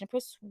Caucasian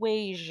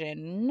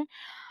persuasion,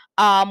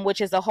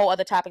 which is a whole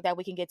other topic that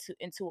we can get to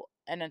into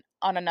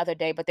on another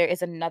day. But there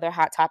is another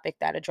hot topic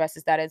that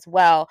addresses that as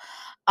well,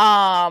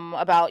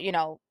 about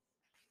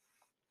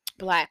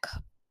black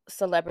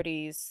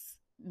celebrities,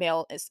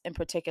 male is in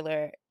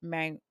particular,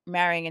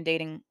 marrying and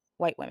dating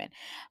white women.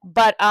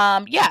 But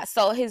yeah,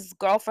 so his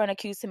girlfriend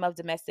accused him of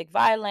domestic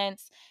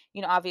violence.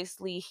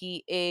 Obviously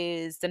he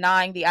is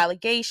denying the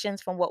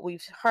allegations from what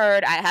we've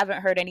heard. I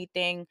haven't heard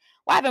anything.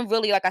 Well, I haven't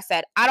really, like I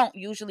said, I don't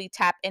usually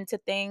tap into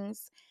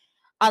things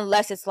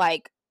unless it's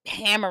like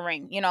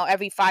hammering,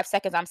 every 5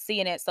 seconds I'm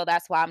seeing it. So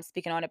that's why I'm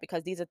speaking on it,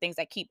 because these are things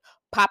that keep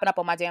popping up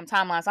on my damn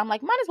timeline. So I'm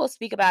like, might as well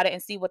speak about it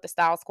and see what the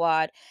Style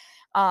Squad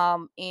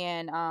and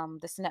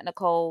the Sannette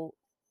Nicole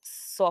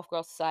Soft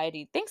Girl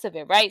Society thinks of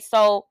it, right?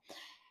 So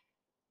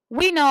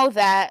we know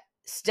that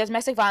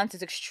domestic violence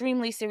is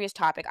extremely serious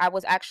topic. I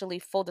was actually,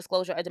 full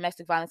disclosure, a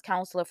domestic violence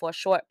counselor for a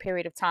short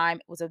period of time.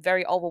 It was a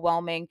very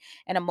overwhelming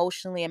and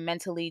emotionally and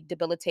mentally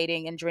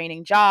debilitating and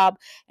draining job,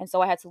 and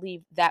so I had to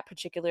leave that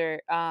particular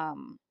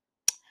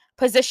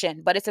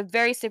position. But it's a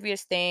very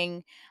serious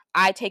thing.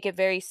 I take it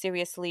very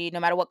seriously.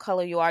 No matter what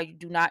color you are, you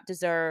do not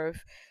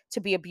deserve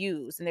to be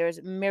abused. And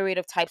there's myriad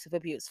of types of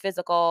abuse: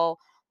 physical,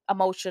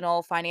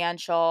 emotional,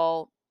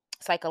 financial,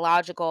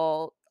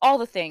 psychological, all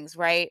the things,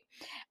 right?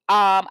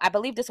 I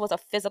believe this was a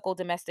physical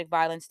domestic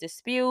violence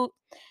dispute.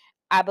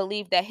 I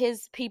believe that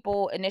his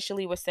people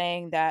initially were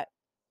saying that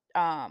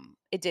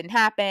it didn't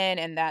happen,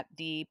 and that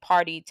the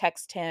party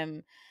texted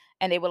him,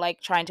 and they were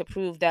like trying to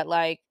prove that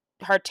like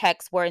her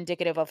texts were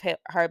indicative of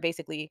her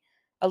basically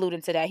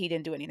alluding to that he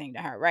didn't do anything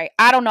to her, right?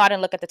 I don't know, I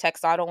didn't look at the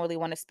text, so I don't really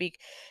want to speak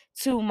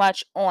too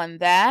much on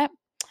that.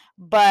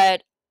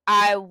 But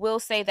I will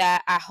say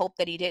that I hope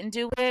that he didn't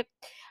do it.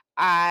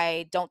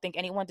 I don't think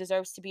anyone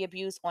deserves to be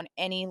abused on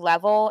any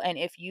level, and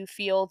if you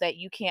feel that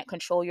you can't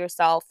control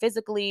yourself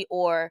physically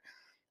or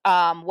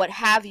what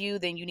have you,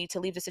 then you need to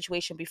leave the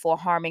situation before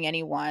harming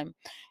anyone,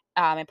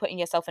 and putting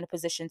yourself in a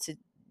position to,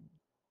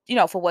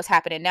 for what's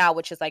happening now,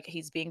 which is like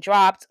he's being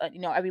dropped.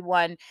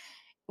 Everyone,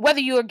 whether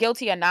you are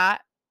guilty or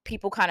not,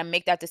 people kind of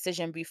make that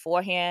decision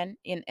beforehand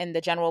in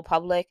the general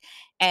public,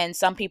 and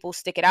some people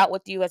stick it out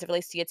with you as it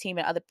relates to your team,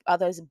 and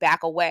others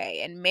back away.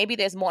 And maybe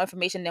there's more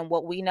information than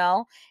what we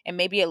know, and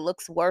maybe it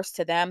looks worse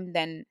to them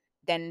than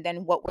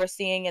what we're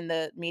seeing in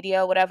the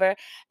media or whatever.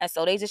 And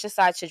so they just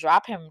decided to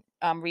drop him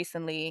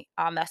recently.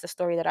 That's the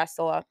story that I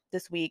saw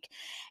this week.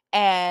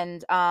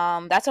 And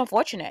that's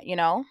unfortunate,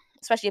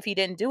 especially if he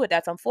didn't do it.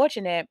 That's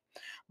unfortunate.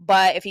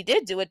 But if he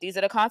did do it, these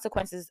are the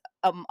consequences,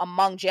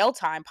 among jail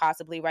time,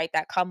 possibly, right,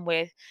 that come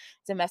with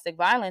domestic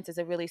violence. Is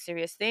a really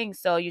serious thing.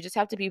 So you just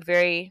have to be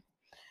very,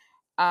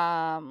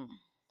 um,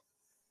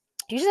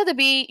 you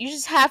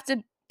just have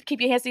to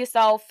keep your hands to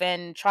yourself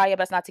and try your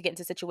best not to get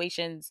into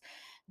situations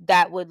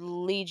that would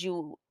lead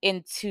you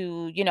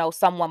into,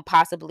 someone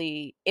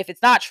possibly, if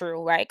it's not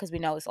true, right? Because we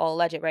know it's all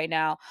alleged right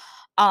now.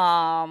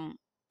 Um,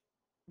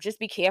 just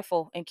be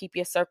careful and keep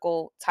your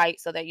circle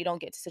tight so that you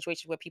don't get to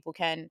situations where people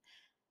can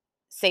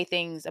say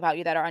things about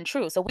you that are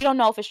untrue. So we don't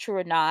know if it's true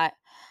or not.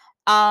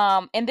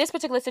 In this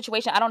particular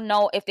situation, I don't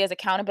know if there's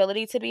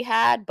accountability to be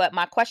had, but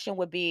my question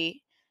would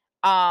be,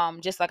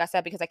 just like I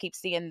said, because I keep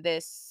seeing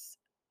this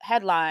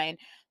headline,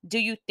 do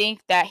you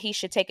think that he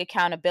should take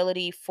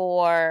accountability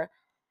for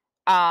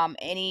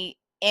any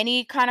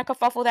kind of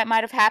kerfuffle that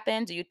might have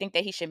happened? Do you think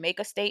that he should make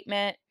a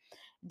statement?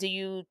 Do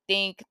you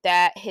think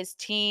that his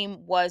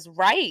team was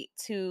right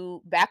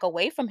to back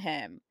away from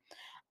him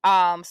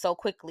so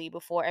quickly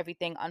before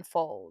everything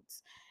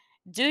unfolds?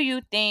 Do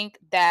you think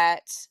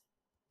that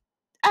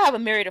I have a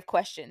myriad of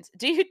questions.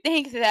 Do you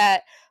think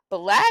that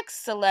black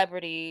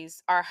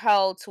celebrities are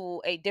held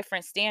to a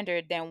different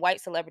standard than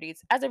white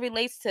celebrities as it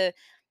relates to,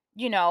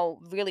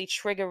 really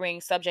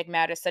triggering subject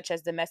matters such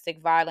as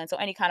domestic violence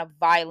or any kind of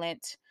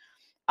violent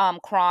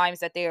crimes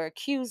that they are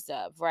accused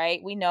of,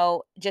 right? We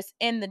know just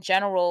in the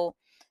general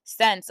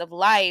sense of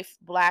life,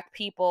 black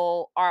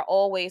people are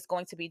always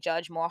going to be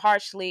judged more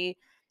harshly.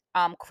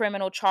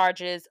 Criminal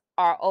charges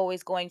are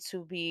always going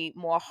to be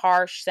more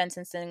harsh.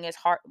 Sentencing is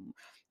hard,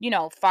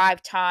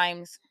 5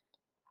 times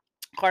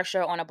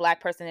harsher on a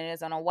black person than it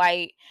is on a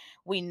white.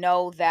 We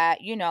know that,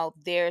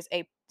 there's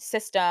a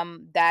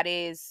system that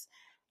is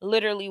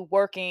literally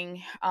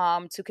working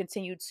to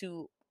continue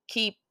to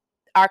keep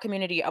our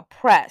community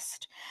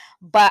oppressed.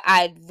 But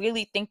I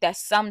really think that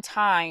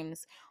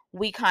sometimes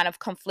we kind of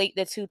conflate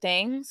the two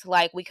things.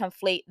 Like we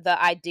conflate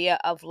the idea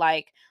of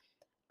like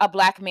a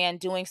black man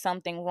doing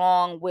something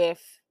wrong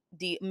with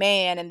the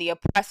man and the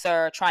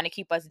oppressor trying to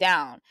keep us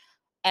down.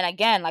 And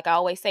again, like I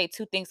always say,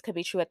 two things could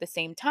be true at the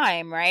same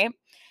time, right?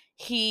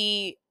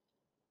 He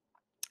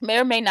may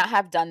or may not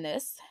have done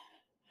this,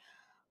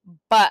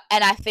 but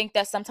and I think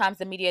that sometimes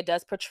the media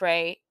does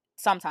portray,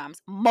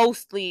 sometimes,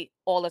 mostly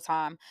all the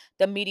time,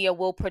 the media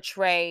will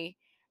portray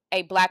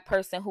a black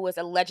person who is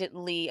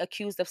allegedly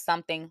accused of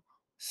something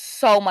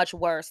so much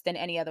worse than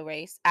any other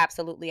race.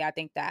 Absolutely, I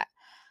think that.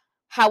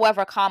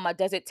 However, comma,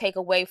 does it take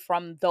away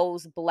from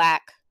those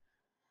black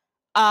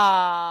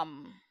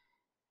um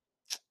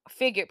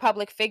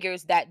public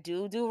figures that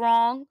do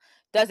wrong?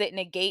 Does it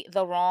negate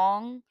the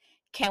wrong?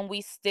 Can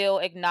we still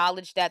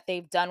acknowledge that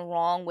they've done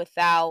wrong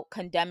without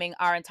condemning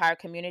our entire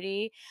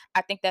community?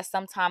 I think that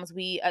sometimes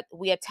we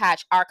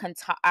attach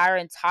our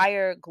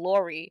entire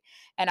glory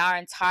and our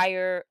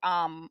entire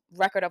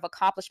record of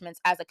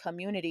accomplishments as a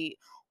community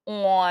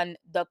on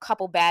the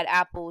couple bad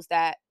apples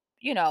that,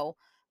 you know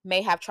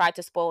may have tried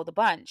to spoil the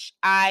bunch.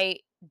 I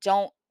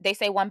don't They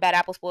say one bad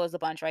apple spoils the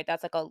bunch, right?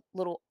 That's like a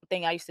little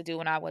thing I used to do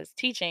when I was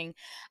teaching.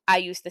 I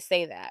used to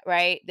say that,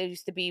 right? There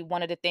used to be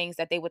one of the things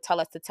that they would tell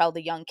us to tell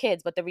the young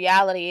kids. But the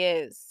reality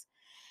is,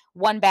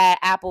 one bad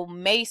apple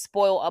may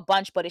spoil a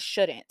bunch, but it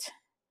shouldn't.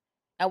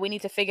 And we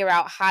need to figure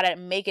out how to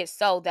make it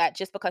so that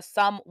just because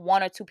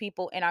one or two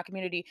people in our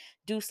community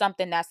do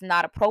something that's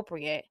not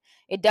appropriate,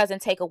 it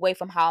doesn't take away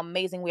from how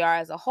amazing we are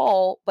as a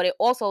whole, but it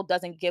also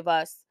doesn't give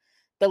us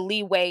the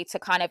leeway to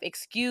kind of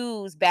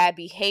excuse bad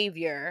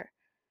behavior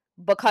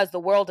because the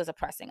world is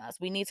oppressing us.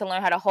 We need to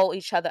learn how to hold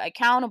each other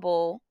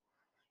accountable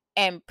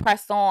and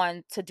press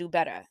on to do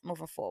better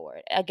moving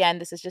forward. Again,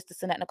 this is just the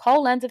Sannette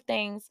Nicole lens of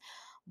things,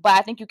 but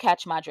I think you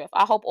catch my drift.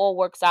 I hope all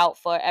works out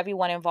for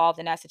everyone involved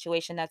in that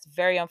situation. That's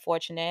very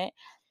unfortunate.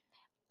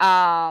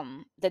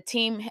 The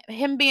team,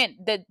 him being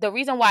the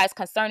reason why it's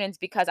concerning is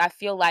because I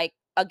feel like,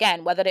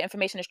 again, whether the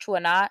information is true or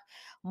not,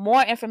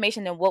 more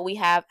information than what we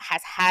have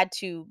has had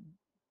to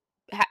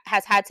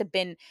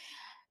been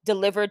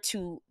delivered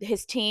to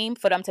his team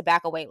for them to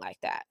back away like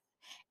that.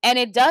 And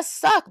it does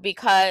suck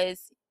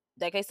because,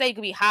 like I say, you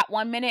could be hot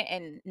one minute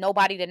and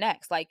nobody the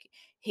next. Like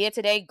here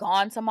today,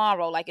 gone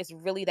tomorrow. Like it's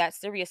really that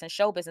serious in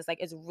show business. Like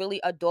it's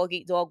really a dog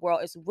eat dog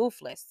world. It's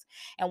ruthless.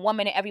 And one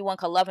minute everyone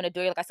can love and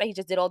adore you. Like I said, he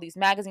just did all these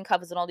magazine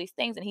covers and all these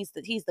things, and he's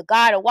the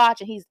guy to watch,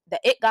 and he's the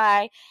it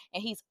guy,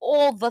 and he's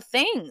all the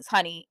things,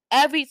 honey.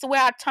 Everywhere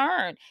I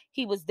turn,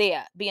 he was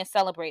there being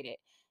celebrated.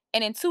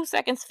 And in 2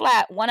 seconds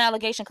flat, one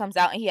allegation comes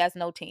out, and he has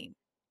no team.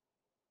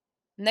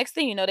 Next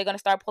thing you know, they're gonna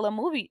start pulling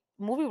movie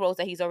roles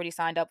that he's already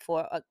signed up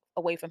for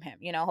away from him.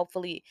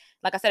 Hopefully,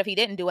 like I said, if he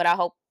didn't do it, I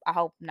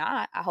hope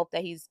not. I hope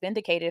that he's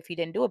vindicated if he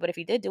didn't do it. But if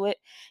he did do it,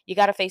 you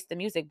got to face the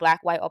music, black,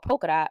 white, or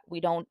polka dot.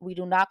 We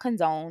do not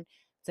condone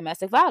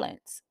domestic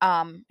violence.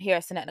 Here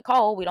at Sannette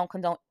Nicole, we don't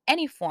condone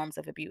any forms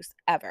of abuse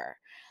ever.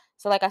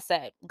 So, like I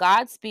said,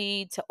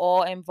 Godspeed to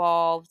all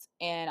involved,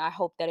 and I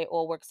hope that it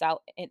all works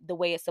out the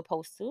way it's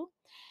supposed to.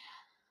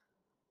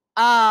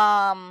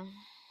 Um,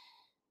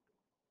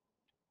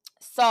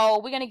 So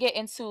we're gonna get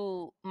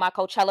into my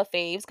Coachella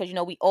faves because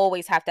we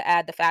always have to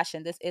add the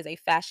fashion. This is a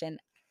fashion,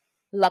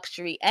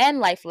 luxury, and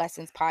life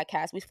lessons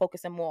podcast. We're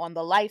focusing more on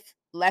the life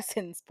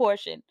lessons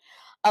portion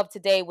of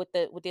today with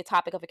the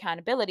topic of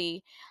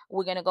accountability.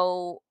 We're gonna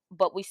go,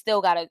 but I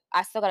still gotta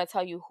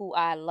tell you who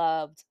I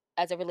loved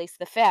as it relates to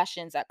the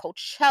fashions at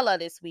Coachella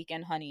this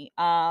weekend, honey.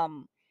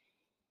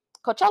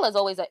 Coachella is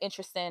always an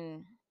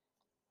interesting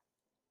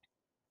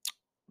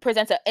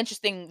presents an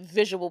interesting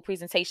visual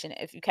presentation,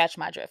 if you catch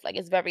my drift. Like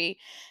it's very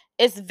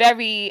it's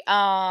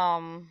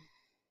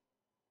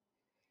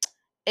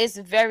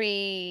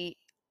very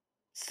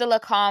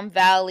Silicon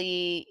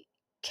Valley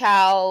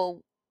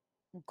cow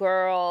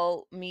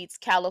girl meets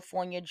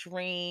California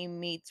dream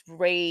meets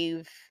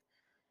rave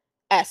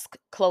esque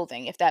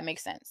clothing, if that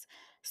makes sense.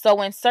 So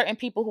when certain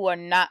people who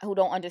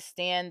don't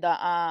understand the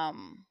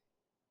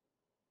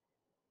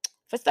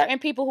for certain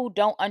people who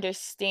don't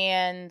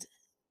understand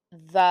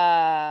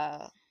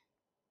the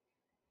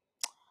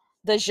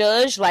the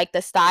zhuzh, like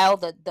the style,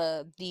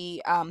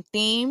 the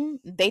theme,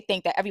 they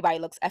think that everybody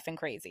looks effing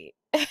crazy.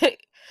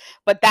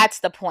 But that's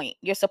the point.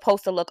 You're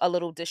supposed to look a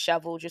little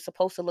disheveled. You're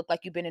supposed to look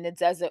like you've been in the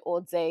desert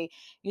all day.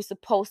 You're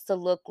supposed to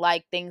look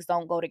like things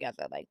don't go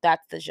together. Like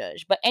that's the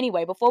zhuzh. But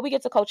anyway, before we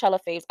get to Coachella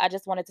faves, I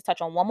just wanted to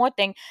touch on one more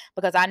thing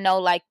because I know,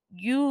 like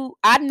you,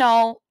 I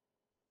know,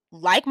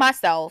 like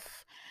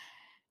myself,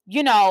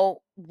 when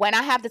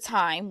I have the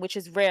time, which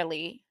is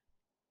rarely,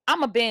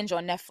 I'm a binge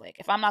on Netflix.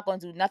 If I'm not going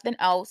to do nothing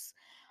else,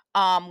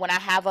 when I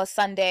have a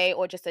Sunday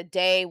or just a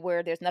day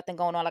where there's nothing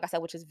going on, like I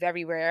said, which is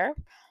very rare,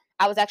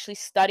 I was actually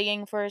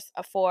studying for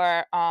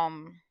a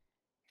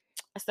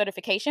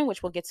certification,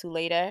 which we'll get to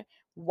later,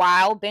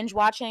 while binge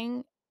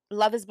watching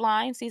Love Is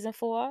Blind season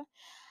 4.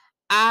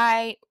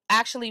 I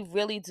actually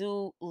really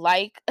do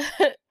like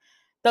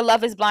the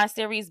Love Is Blind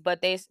series,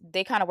 but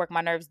they kind of work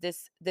my nerves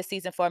this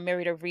season for a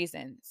myriad of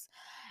reasons.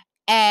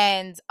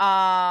 And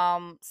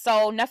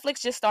so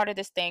Netflix just started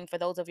this thing, for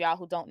those of y'all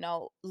who don't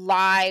know,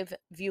 live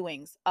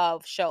viewings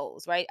of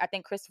shows, right? I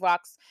think Chris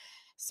Rock's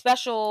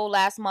special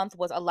last month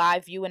was a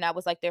live view, and that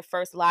was like their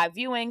first live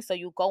viewing. So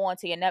you go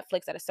onto your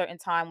Netflix at a certain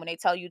time when they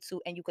tell you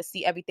to, and you could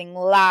see everything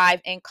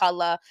live in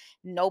color,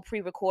 no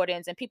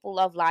pre-recordings, and people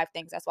love live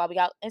things. That's why we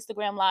got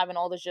Instagram live and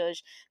all the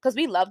zhuzh, because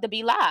we love to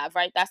be live,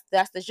 right? That's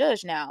the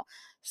zhuzh now.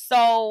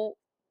 So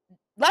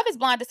Love Is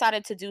Blind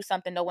decided to do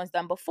something no one's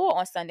done before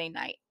on Sunday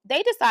night.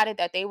 They decided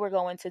that they were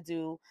going to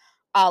do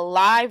a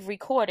live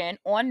recording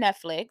on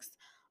Netflix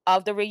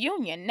of the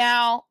reunion.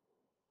 Now,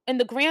 in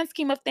the grand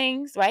scheme of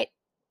things, right?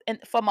 And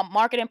from a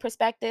marketing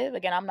perspective,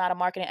 again, I'm not a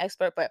marketing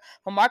expert, but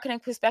from a marketing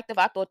perspective,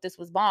 I thought this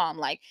was bomb.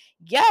 Like,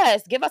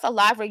 yes, give us a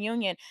live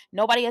reunion.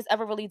 Nobody has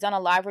ever really done a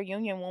live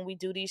reunion when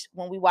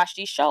we watch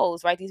these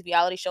shows, right? These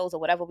reality shows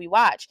or whatever we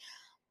watch.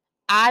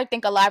 I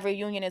think a live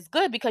reunion is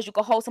good because you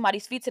can hold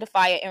somebody's feet to the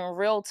fire in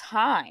real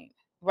time,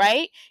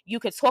 right? You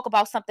could talk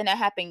about something that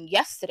happened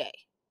yesterday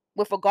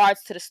with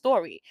regards to the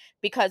story,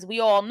 because we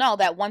all know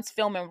that once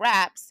filming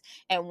wraps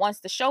and once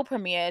the show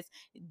premieres,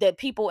 the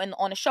people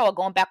on the show are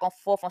going back and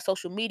forth on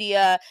social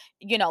media.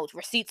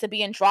 Receipts are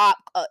being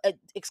dropped,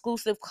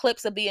 exclusive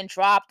clips are being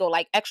dropped, or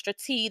like extra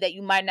tea that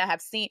you might not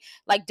have seen,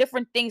 like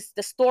different things.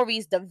 The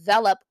stories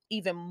develop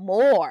even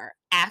more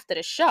after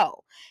the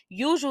show.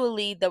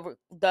 Usually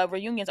the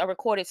reunions are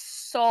recorded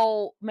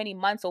so many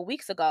months or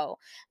weeks ago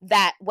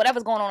that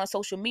whatever's going on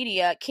social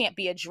media can't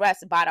be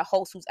addressed by the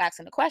host who's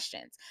asking the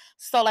questions.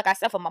 So like I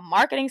said, from a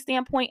marketing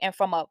standpoint and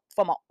from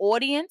an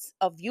audience,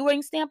 a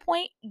viewing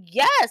standpoint,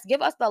 yes,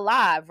 give us the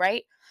live,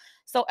 right?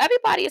 So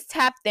everybody is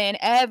tapped in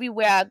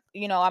everywhere.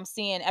 I'm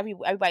seeing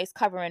everybody's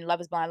covering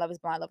Love Is Blind, Love Is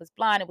Blind, Love Is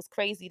Blind. It was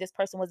crazy. This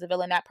person was the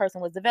villain, that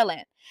person was the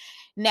villain.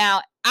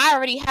 Now, I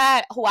already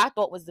had who I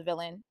thought was the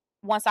villain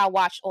once I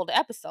watched all the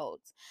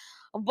episodes.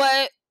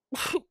 But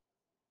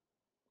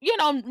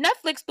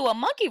Netflix threw a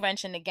monkey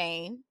wrench in the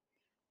game.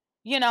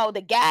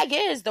 The gag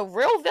is the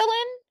real villain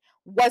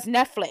was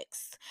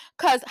Netflix.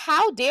 Cause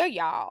how dare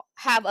y'all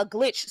have a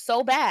glitch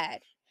so bad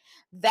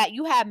that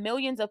you have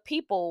millions of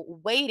people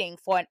waiting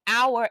for an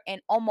hour and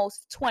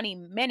almost 20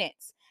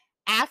 minutes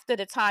after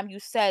the time you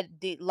said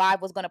the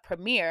live was going to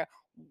premiere,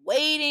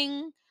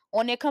 waiting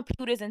on their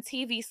computers and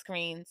TV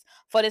screens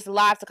for this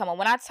live to come on.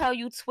 When I tell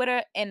you,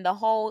 Twitter and the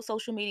whole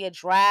social media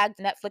dragged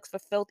Netflix for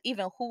filth,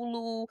 even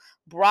Hulu,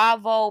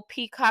 Bravo,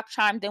 Peacock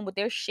chimed in with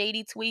their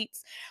shady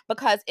tweets,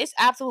 because it's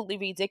absolutely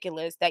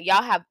ridiculous that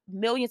y'all have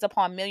millions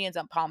upon millions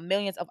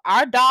of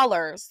our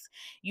dollars.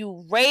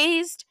 You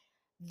raised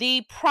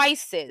the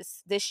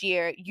prices this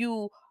year.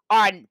 You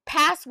are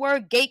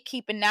password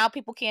gatekeeping. Now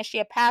people can't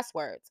share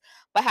passwords,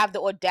 but have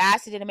the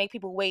audacity to make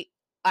people wait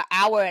an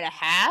hour and a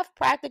half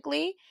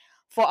practically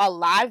for a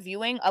live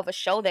viewing of a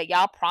show that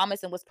y'all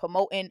promised and was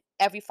promoting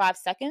every 5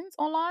 seconds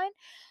online.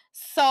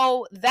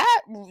 So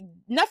that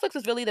Netflix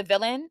was really the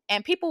villain,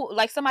 and people,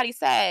 like somebody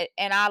said,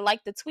 and I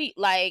like the tweet,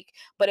 like,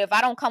 but if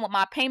I don't come with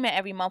my payment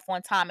every month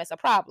on time, it's a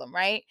problem,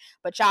 right?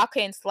 But y'all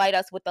couldn't slight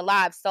us with the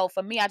live. So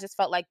for me, I just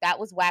felt like that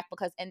was whack,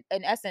 because in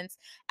essence,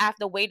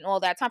 after waiting all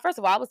that time, first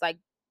of all, I was like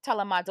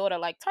telling my daughter,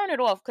 like, turn it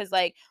off, because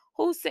like,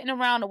 who's sitting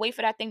around to wait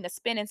for that thing to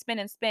spin and spin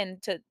and spin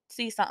to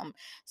see something?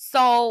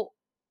 So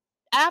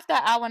after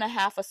an hour and a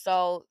half or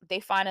so, they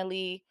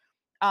finally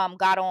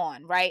got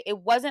on, right? It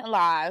wasn't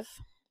live.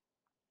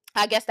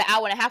 I guess the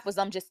hour and a half was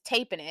just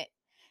taping it,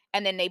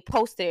 and then they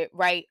posted it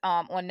right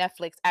on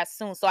Netflix as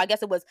soon. So I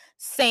guess it was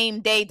same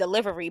day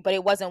delivery, but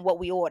it wasn't what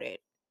we ordered.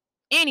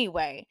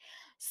 Anyway,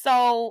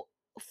 so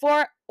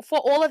for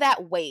all of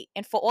that wait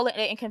and for all of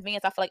the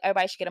inconvenience, I feel like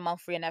everybody should get a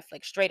month free of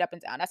Netflix, straight up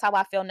and down. That's how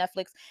I feel.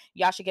 Netflix,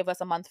 y'all should give us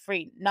a month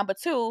free. Number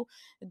two,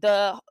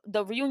 the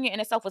reunion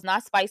in itself was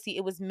not spicy.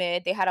 It was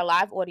mid. They had a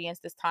live audience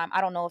this time. I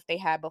don't know if they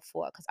had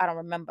before, because I don't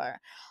remember.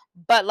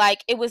 But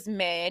like, it was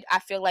mid. I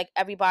feel like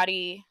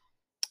everybody,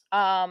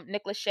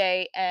 Nick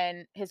Lachey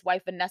and his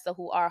wife Vanessa,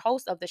 who are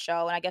hosts of the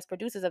show and I guess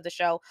producers of the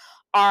show,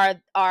 are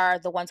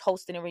the ones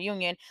hosting a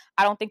reunion.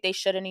 I don't think they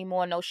should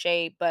anymore. No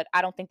shade, but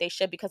I don't think they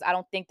should, because I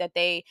don't think that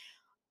they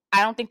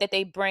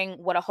bring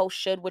what a host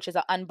should, which is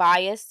an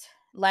unbiased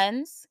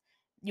lens.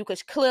 You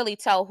could clearly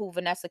tell who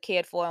Vanessa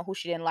cared for and who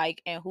she didn't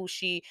like, and who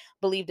she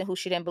believed and who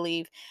she didn't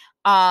believe.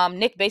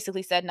 Nick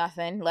basically said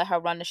nothing, let her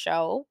run the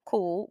show,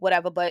 cool,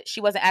 whatever. But she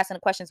wasn't asking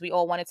the questions we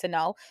all wanted to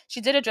know. She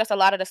did address a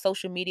lot of the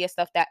social media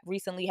stuff that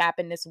recently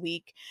happened this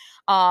week,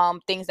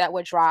 things that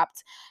were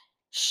dropped.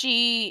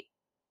 She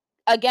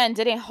again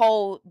didn't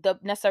hold the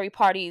necessary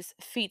parties'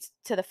 feet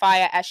to the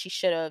fire as she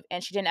should have,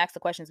 and she didn't ask the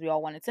questions we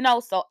all wanted to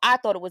know. So I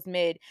thought it was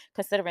mid,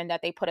 considering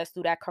that they put us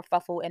through that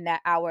kerfuffle in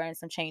that hour and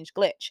some change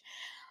glitch.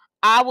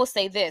 I will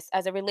say this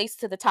as it relates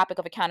to the topic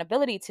of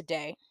accountability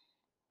today.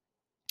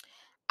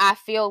 I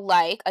feel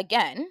like,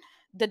 again,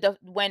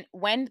 when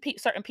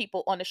certain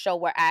people on the show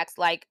were asked,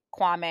 like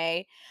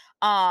Kwame,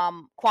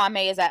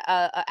 Kwame is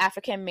a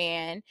African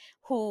man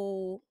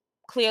who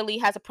clearly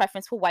has a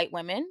preference for white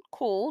women.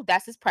 Cool,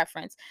 that's his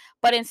preference.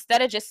 But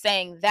instead of just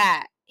saying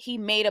that, he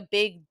made a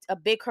big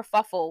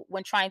kerfuffle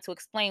when trying to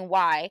explain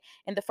why.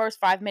 In the first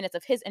 5 minutes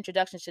of his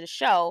introduction to the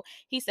show,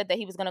 he said that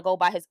he was going to go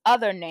by his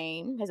other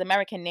name, his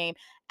American name,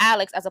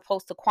 Alex, as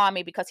opposed to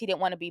Kwame, because he didn't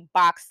want to be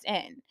boxed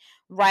in,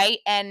 right?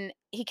 And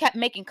he kept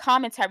making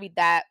commentary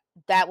that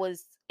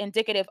was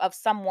indicative of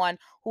someone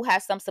who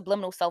has some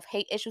subliminal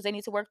self-hate issues they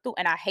need to work through,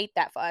 and I hate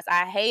that for us.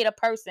 I hate a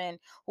person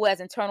who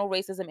has internal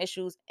racism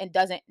issues and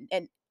doesn't,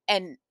 and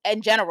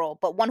in general,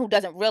 but one who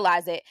doesn't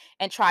realize it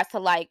and tries to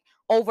like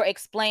over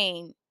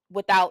explain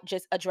without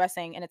just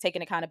addressing and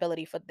taking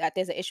accountability for that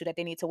there's an issue that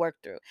they need to work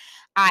through.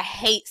 I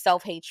hate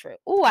self-hatred.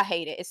 Ooh, I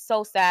hate it. It's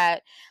so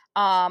sad,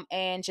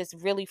 and just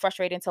really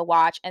frustrating to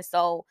watch. And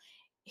so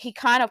he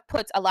kind of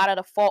puts a lot of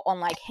the fault on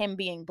like him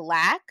being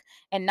black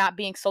and not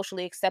being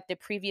socially accepted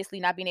previously,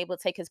 not being able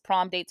to take his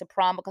prom date to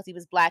prom because he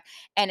was black.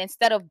 And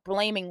instead of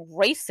blaming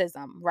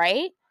racism,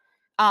 right?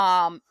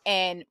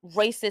 And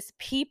racist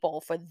people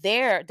for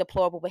their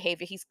deplorable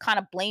behavior, he's kind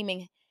of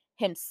blaming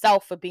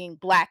himself for being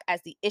black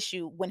as the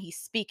issue when he's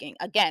speaking.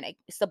 Again,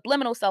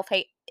 subliminal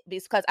self-hate,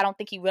 because I don't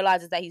think he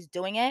realizes that he's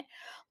doing it.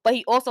 But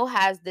he also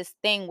has this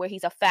thing where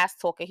he's a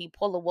fast talker. He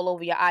pull the wool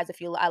over your eyes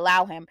if you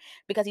allow him,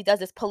 because he does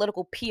this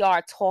political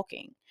PR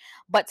talking.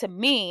 But to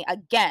me,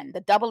 again,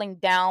 the doubling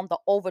down, the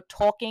over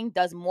talking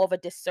does more of a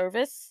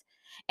disservice,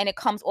 and it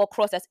comes all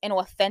across as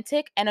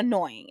inauthentic and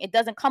annoying. It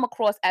doesn't come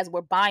across as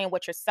we're buying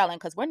what you're selling,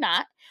 because we're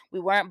not.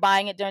 We weren't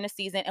buying it during the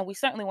season, and we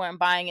certainly weren't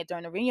buying it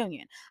during the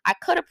reunion. I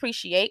could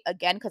appreciate,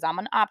 again, because I'm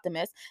an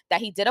optimist,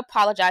 that he did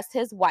apologize to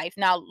his wife.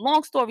 Now,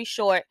 long story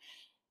short,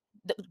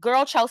 the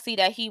girl Chelsea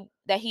that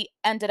he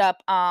ended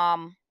up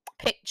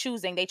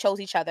choosing, they chose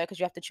each other, because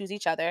you have to choose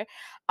each other.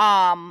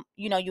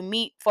 You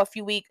meet for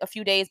a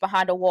few days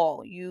behind a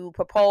wall. You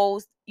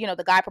propose,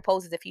 the guy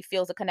proposes if he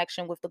feels a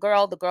connection with the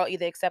girl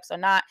either accepts or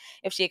not.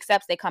 If she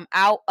accepts, they come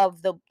out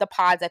of the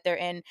pods that they're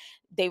in.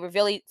 They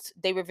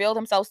reveal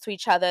themselves to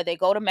each other. They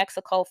go to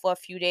Mexico for a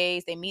few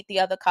days. They meet the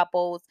other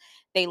couples.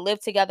 They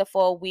live together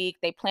for a week.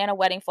 They plan a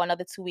wedding for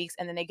another 2 weeks,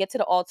 and then they get to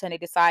the altar and they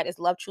decide, is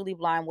love truly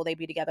blind? Will they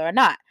be together or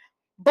not?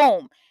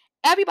 Boom.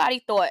 Everybody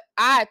thought,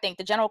 I think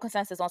the general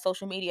consensus on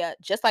social media,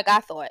 just like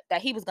I thought,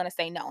 that he was going to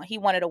say no and he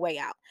wanted a way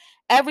out.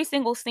 Every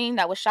single scene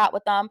that was shot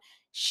with them,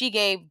 she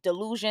gave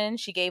delusion.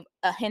 She gave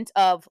a hint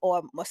of,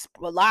 or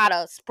a lot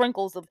of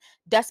sprinkles of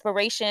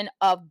desperation,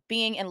 of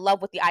being in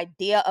love with the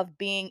idea of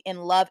being in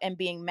love and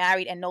being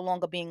married and no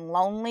longer being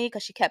lonely,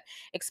 because she kept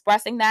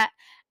expressing that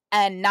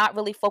and not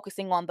really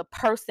focusing on the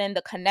person,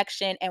 the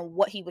connection, and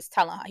what he was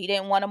telling her. He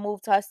didn't want to move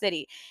to her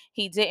city.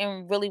 He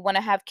didn't really want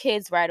to have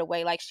kids right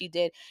away like she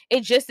did.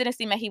 It just didn't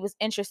seem that he was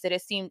interested.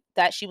 It seemed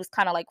that she was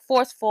kind of like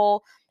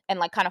forceful and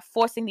like kind of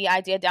forcing the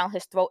idea down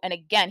his throat. And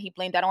again, he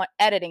blamed that on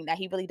editing, that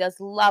he really does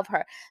love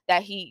her,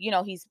 that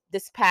he's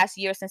this past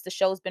year since the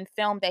show's been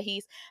filmed, that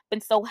he's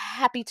been so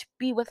happy to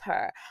be with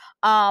her,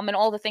 and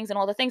all the things and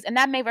all the things. And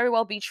that may very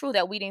well be true,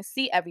 that we didn't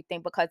see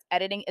everything because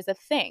editing is a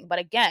thing. But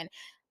again,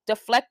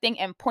 deflecting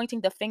and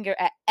pointing the finger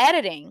at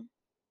editing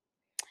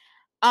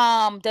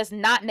does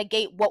not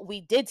negate what we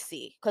did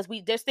see, because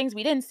there's things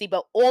we didn't see,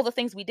 but all the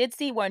things we did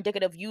see were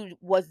indicative you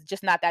was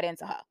just not that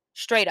into her,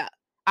 straight up.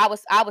 I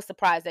was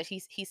surprised that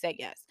he said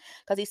yes,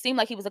 because he seemed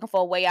like he was looking for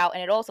a way out.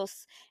 And it also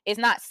is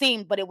not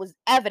seemed, but it was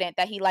evident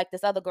that he liked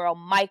this other girl,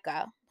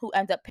 Micah, who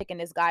ended up picking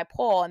this guy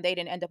Paul, and they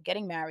didn't end up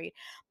getting married.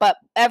 But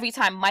every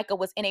time Micah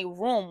was in a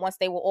room, once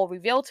they were all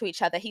revealed to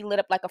each other, he lit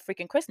up like a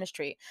freaking Christmas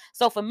tree.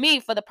 So for me,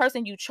 for the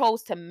person you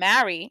chose to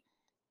marry,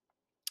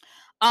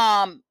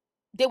 um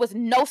there was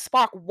no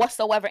spark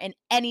whatsoever in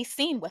any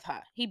scene with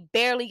her. He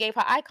barely gave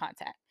her eye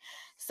contact.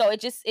 So it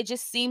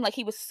just seemed like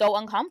he was so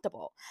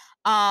uncomfortable.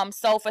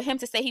 So for him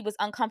to say he was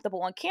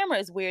uncomfortable on camera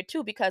is weird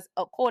too, because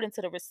according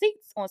to the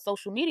receipts on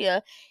social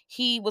media,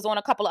 he was on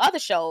a couple of other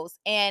shows,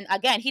 and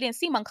again, he didn't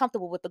seem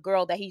uncomfortable with the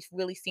girl that he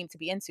really seemed to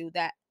be into,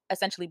 that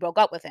essentially broke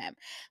up with him.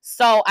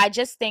 So I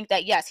just think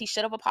that yes, he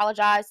should have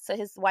apologized to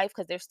his wife,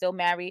 because they're still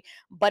married,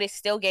 but it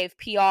still gave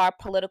PR,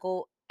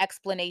 political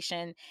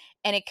explanation,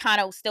 and it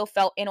kind of still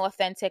felt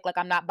inauthentic, like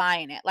I'm not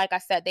buying it. Like I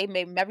said, they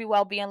may very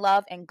well be in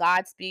love, and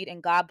Godspeed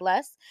and God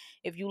bless.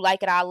 If you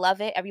like it, I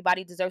love it.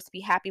 Everybody deserves to be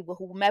happy with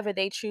whomever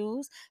they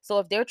choose. So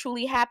if they're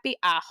truly happy,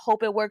 I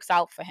hope it works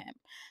out for him.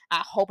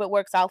 I hope it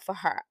works out for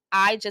her.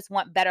 I just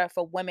want better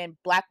for women,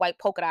 black, white,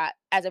 polka dot,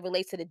 as it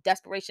relates to the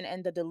desperation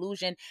and the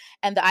delusion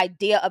and the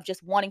idea of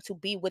just wanting to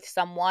be with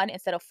someone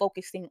instead of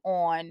focusing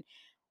on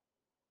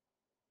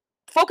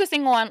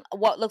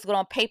what looks good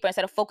on paper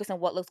instead of focusing on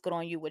what looks good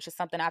on you, which is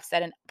something I've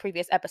said in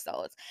previous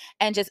episodes.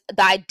 And just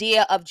the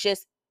idea of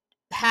just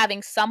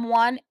having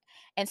someone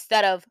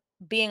instead of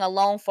being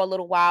alone for a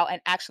little while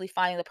and actually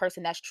finding the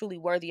person that's truly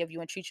worthy of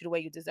you and treat you the way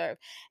you deserve.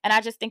 And I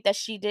just think that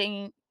she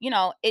didn't,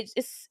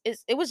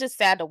 it was just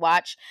sad to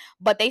watch,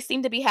 but they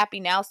seem to be happy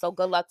now. So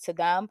good luck to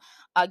them.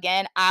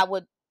 Again, I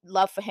would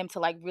love for him to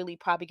like really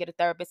probably get a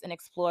therapist and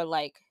explore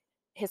like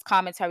his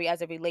commentary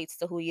as it relates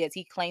to who he is.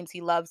 He claims he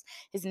loves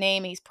his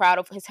name, he's proud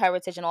of his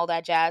heritage and all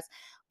that jazz.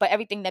 But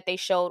everything that they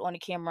showed on the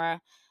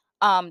camera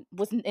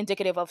was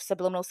indicative of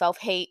subliminal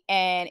self-hate,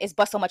 and it's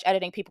but so much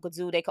editing people could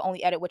do. They could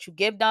only edit what you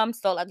give them.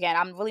 So again,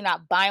 I'm really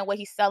not buying what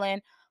he's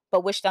selling,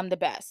 but wish them the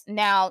best.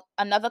 Now,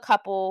 another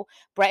couple,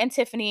 Brett and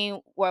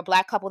Tiffany, were a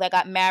black couple that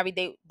got married.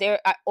 Their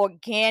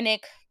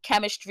organic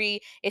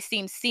chemistry, it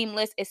seemed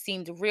seamless, it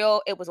seemed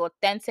real, it was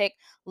authentic.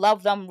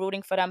 Love them,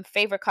 rooting for them.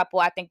 Favorite couple.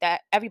 I think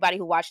that everybody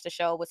who watched the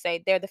show would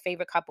say they're the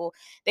favorite couple.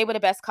 They were the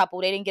best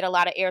couple. They didn't get a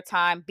lot of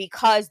airtime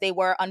because they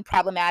were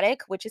unproblematic,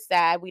 which is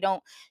sad. We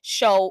don't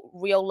show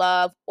real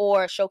love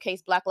or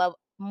showcase black love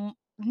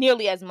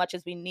nearly as much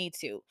as we need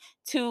to.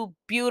 Two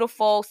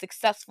beautiful,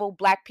 successful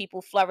black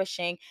people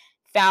flourishing,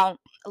 found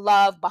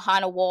love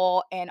behind a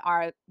wall, and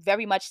are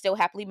very much still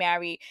happily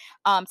married.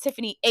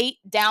 Tiffany ate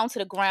down to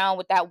the ground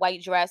with that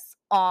white dress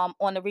on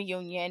the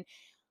reunion.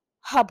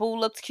 Habu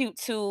looked cute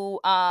too.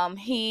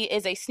 He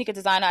is a sneaker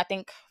designer, I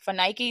think, for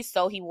Nike,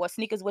 so he wore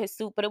sneakers with his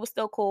suit, but it was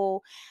still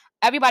cool.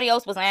 Everybody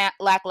else was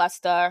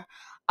lackluster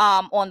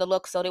on the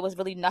look, so there was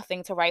really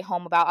nothing to write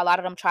home about. A lot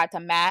of them tried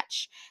to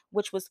match,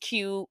 which was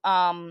cute.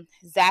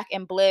 Zach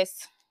and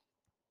Bliss,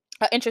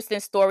 an interesting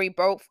story,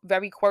 both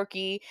very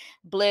quirky.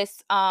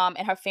 Bliss and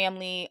her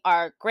family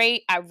are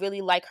great. I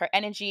really like her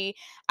energy.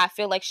 I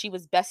feel like she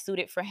was best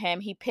suited for him.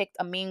 He picked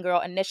a mean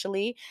girl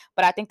initially,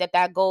 but I think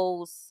that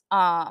goes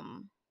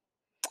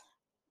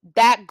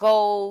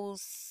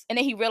and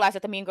then he realized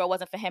that the mean girl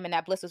wasn't for him and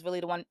that Bliss was really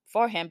the one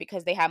for him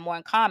because they had more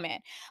in common.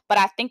 But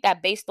I think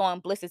that based on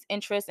Bliss's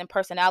interests and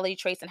personality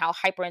traits and how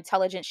hyper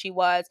intelligent she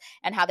was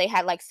and how they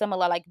had like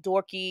similar like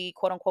dorky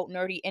quote unquote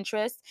nerdy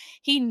interests,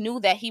 he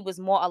knew that he was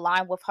more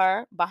aligned with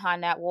her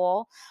behind that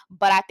wall.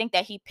 But I think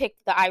that he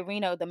picked the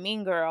Irina, the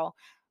mean girl,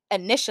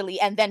 initially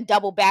and then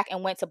doubled back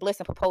and went to Bliss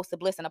and proposed to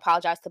Bliss and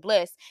apologized to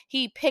Bliss.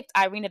 He picked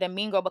Irina, the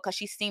mean girl, because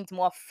she seemed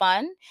more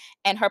fun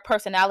and her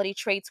personality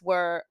traits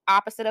were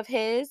opposite of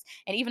his.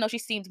 And even though she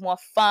seemed more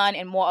fun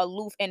and more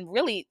aloof and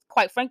really,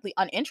 quite frankly,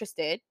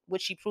 uninterested,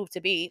 which she proved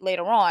to be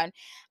later on,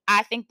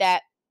 I think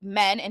that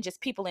men and just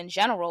people in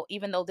general,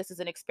 even though this is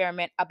an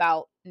experiment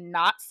about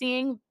not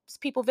seeing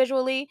people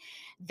visually,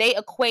 they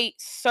equate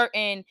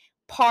certain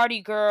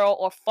party girl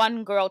or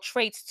fun girl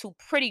traits to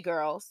pretty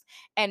girls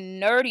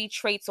and nerdy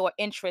traits or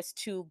interests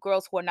to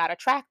girls who are not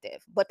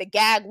attractive. But the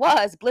gag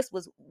was Bliss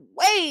was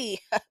way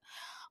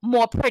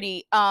more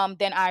pretty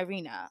than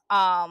Irina.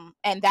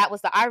 And that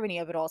was the irony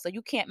of it all. So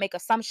you can't make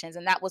assumptions,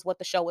 and that was what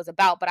the show was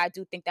about. But I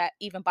do think that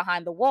even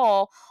behind the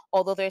wall,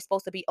 although they're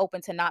supposed to be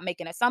open to not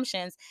making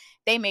assumptions,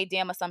 they made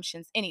damn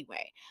assumptions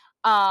anyway.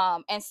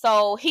 And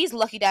so he's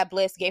lucky that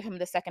Bliss gave him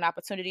the second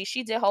opportunity.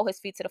 She did hold his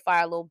feet to the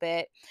fire a little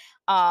bit.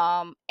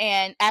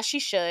 And as she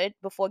should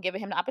before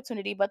giving him the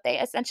opportunity, but they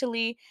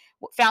essentially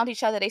found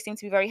each other. They seem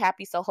to be very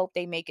happy. So hope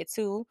they make it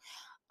too.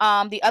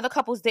 The other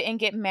couples didn't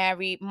get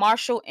married.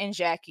 Marshall and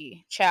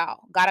Jackie.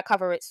 Ciao. Gotta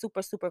cover it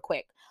super, super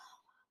quick.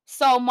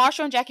 So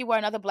Marshall and Jackie were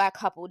another black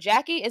couple.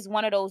 Jackie is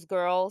one of those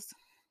girls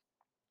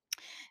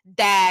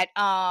that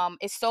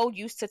is so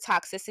used to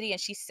toxicity,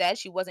 and she said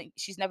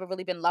she's never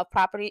really been loved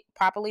properly,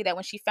 that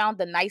when she found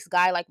the nice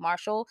guy like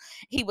Marshall,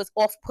 he was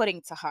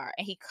off-putting to her,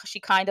 and she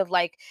kind of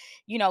like,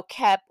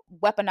 kept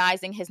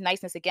weaponizing his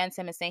niceness against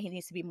him and saying he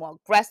needs to be more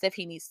aggressive,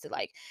 he needs to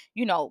like,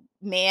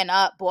 man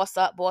up, boss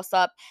up, boss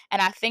up.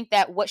 And I think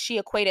that what she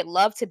equated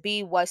love to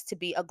be was to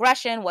be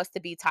aggression, was to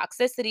be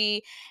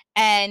toxicity,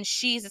 and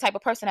she's the type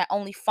of person that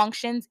only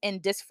functions in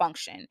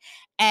dysfunction,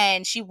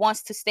 and she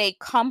wants to stay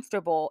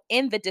comfortable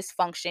in the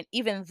dysfunction,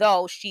 even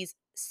though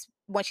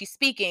when she's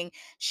speaking,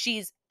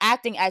 she's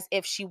acting as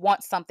if she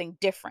wants something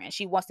different.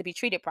 She wants to be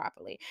treated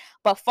properly.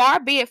 But far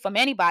be it from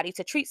anybody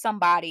to treat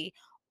somebody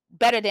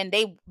better than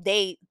they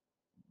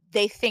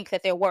think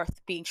that they're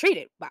worth being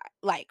treated by,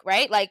 like,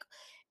 right? Like,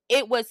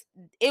 it was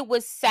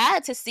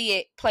sad to see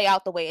it play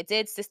out the way it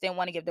did. Sis didn't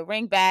want to give the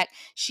ring back.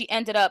 She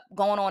ended up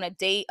going on a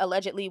date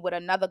allegedly with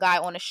another guy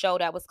on the show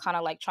that was kind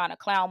of like trying to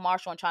clown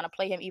Marshall and trying to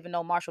play him, even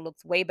though Marshall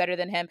looks way better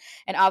than him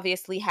and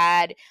obviously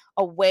had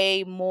a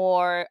way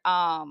more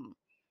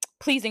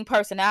pleasing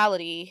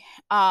personality.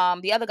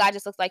 The other guy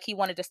just looks like he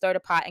wanted to stir the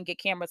pot and get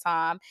camera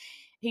time.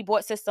 he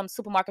bought sis some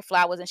supermarket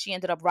flowers, and she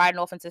ended up riding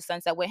off into the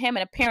sunset with him.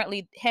 And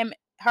apparently,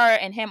 her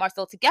and him are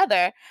still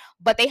together,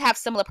 but they have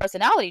similar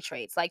personality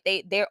traits. Like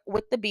they're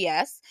with the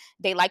BS,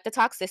 they like the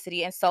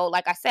toxicity, and so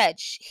like I said,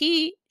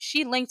 she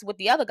linked with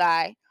the other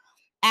guy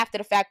after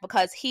the fact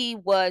because he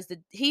was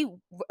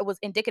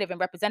indicative and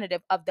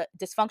representative of the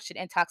dysfunction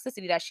and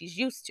toxicity that she's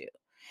used to.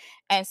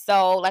 And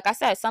so, like I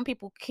said, some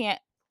people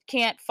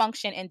can't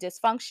function in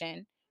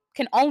dysfunction,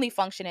 can only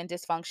function in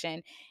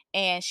dysfunction,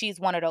 and she's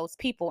one of those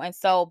people. And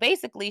so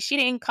basically she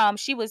didn't come,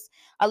 she was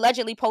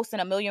allegedly posting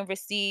a million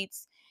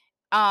receipts,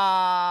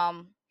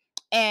 um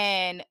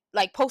and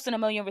like posting a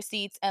million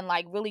receipts and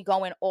like really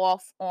going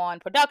off on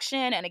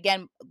production, and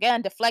again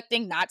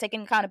deflecting, not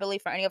taking accountability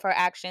for any of her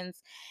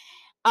actions,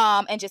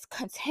 and just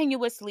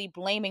continuously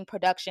blaming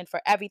production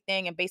for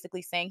everything, and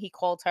basically saying he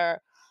called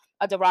her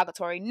a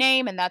derogatory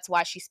name, and that's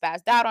why she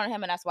spazzed out on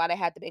him, and that's why they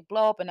had the big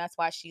blow up, and that's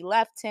why she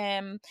left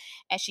him.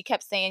 And she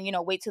kept saying,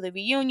 wait till the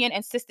reunion,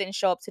 and sis didn't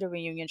show up to the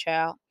reunion,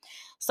 child.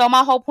 So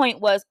my whole point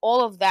was,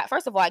 all of that,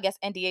 first of all, I guess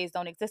NDAs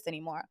don't exist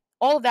anymore.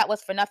 All of that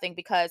was for nothing,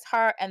 because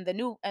her and the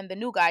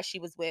new guy she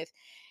was with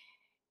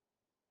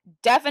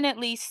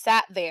definitely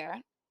sat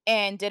there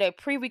and did a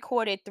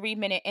pre-recorded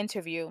 3-minute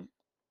interview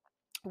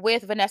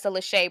with Vanessa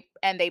Lachey,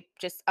 and they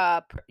just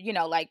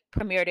like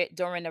premiered it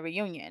during the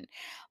reunion.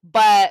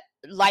 But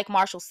like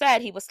Marshall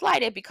said, he was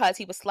slighted because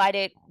he was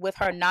slighted with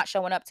her not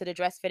showing up to the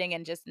dress fitting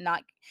and just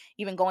not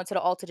even going to the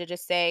altar to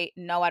just say,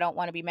 no, I don't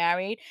want to be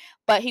married.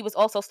 But he was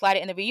also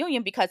slighted in the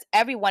reunion because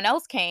everyone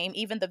else came,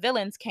 even the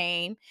villains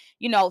came,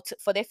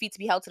 for their feet to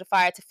be held to the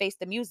fire to face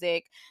the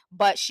music.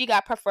 But she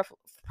got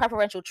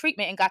preferential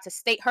treatment and got to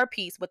state her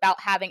piece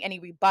without having any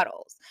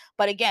rebuttals.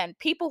 But again,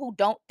 people who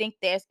don't think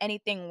there's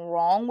anything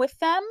wrong with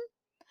them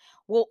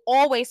will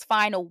always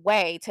find a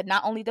way to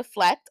not only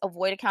deflect,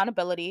 avoid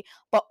accountability,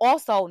 but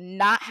also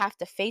not have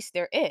to face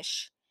their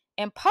ish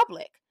in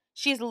public.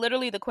 She's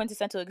literally the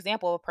quintessential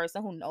example of a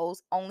person who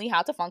knows only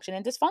how to function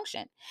in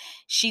dysfunction.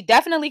 She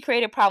definitely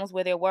created problems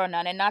where there were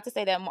none. And not to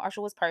say that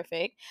Marshall was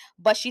perfect,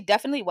 but she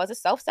definitely was a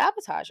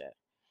self-sabotager.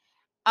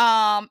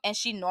 And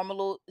she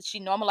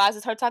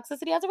normalizes her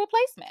toxicity as a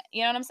replacement.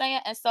 You know what I'm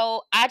saying? And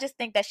so I just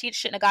think that she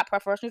shouldn't have got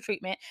preferential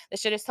treatment. They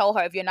should have told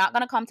her, if you're not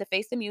gonna come to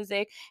face the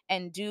music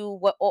and do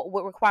what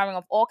requiring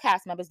of all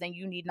cast members, then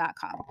you need not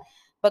come.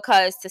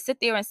 Because to sit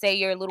there and say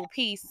your little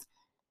piece,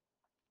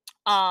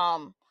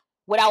 um,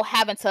 without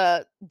having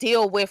to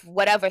deal with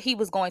whatever he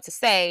was going to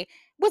say,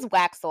 was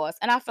wax sauce.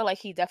 And I feel like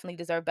he definitely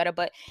deserved better,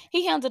 but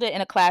he handled it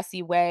in a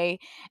classy way.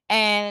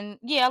 And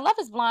yeah, Love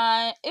is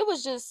Blind, it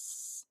was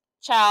just,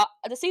 child,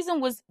 the season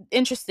was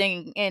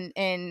interesting,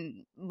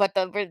 and but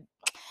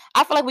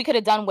I feel like we could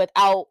have done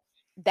without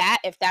that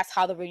if that's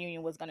how the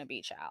reunion was gonna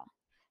be, child.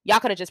 Y'all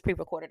could have just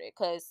pre-recorded it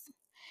because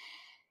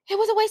it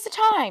was a waste of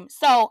time.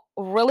 So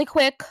really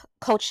quick,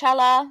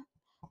 Coachella,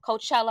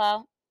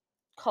 Coachella,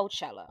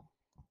 Coachella.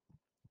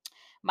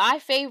 My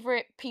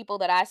favorite people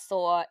that I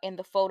saw in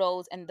the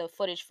photos and the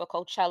footage for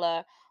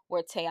Coachella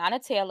were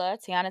Teyana Taylor.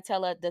 Teyana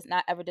Taylor does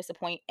not ever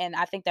disappoint, and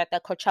I think that the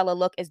Coachella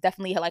look is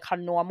definitely like her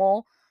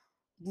normal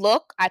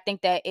look. I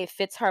think that it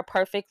fits her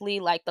perfectly,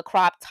 like the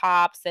crop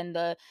tops and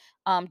the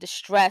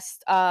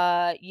distressed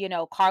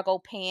cargo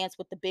pants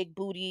with the big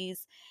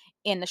booties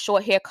and the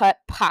short haircut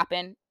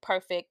popping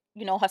perfect.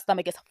 Her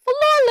stomach is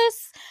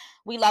flawless.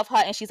 We love her,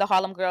 and she's a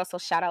Harlem girl, so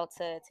shout out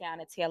to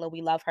Tiana Taylor.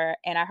 We love her,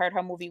 and I heard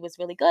her movie was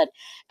really good,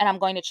 and I'm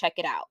going to check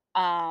it out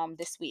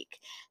this week.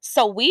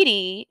 So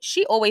Weedy,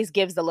 she always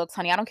gives the looks,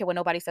 honey. I don't care what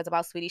nobody says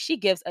about Sweetie. She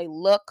gives a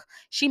look.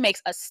 She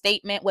makes a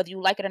statement, whether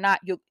you like it or not.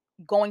 You're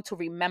going to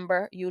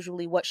remember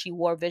usually what she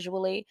wore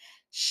visually.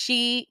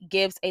 She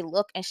gives a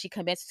look and she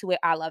commits to it.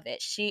 I love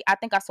it. I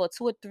think I saw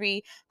 2 or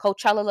 3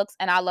 Coachella looks,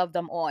 and I love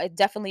them all. It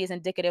definitely is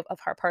indicative of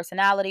her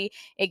personality.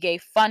 It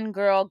gave fun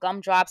girl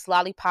gumdrops,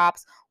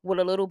 lollipops with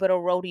a little bit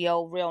of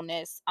rodeo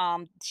realness.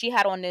 She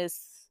had on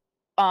this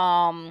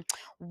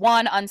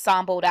one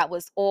ensemble that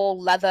was all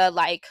leather,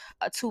 like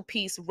a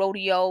 2-piece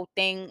rodeo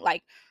thing,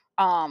 like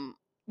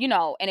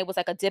and it was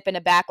like a dip in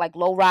the back, like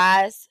low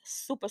rise,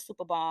 super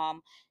super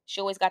bomb. She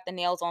always got the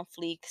nails on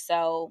fleek,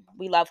 so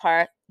we love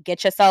her.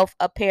 Get yourself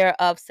a pair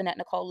of Sannette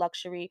Nicole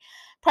luxury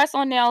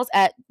press-on nails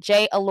at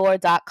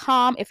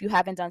jallure.com if you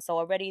haven't done so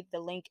already. The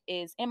link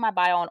is in my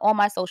bio on all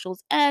my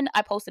socials, and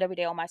I post it every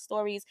day on my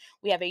stories.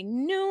 We have a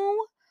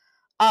new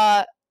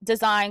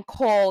design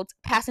called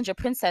Passenger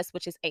Princess,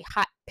 which is a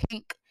hot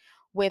pink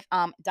with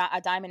a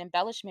diamond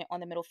embellishment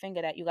on the middle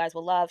finger that you guys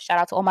will love. Shout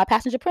out to all my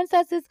passenger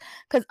princesses,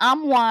 because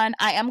I'm one.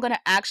 I am gonna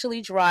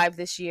actually drive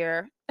this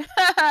year,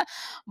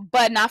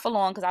 but not for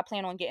long, because I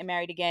plan on getting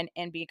married again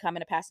and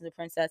becoming a passenger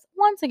princess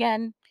once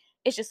again.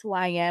 It's just who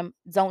I am.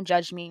 Don't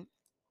judge me.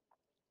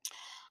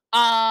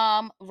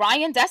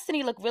 Ryan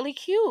Destiny looked really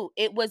cute.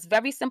 It was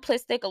very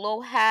simplistic, a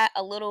little hat,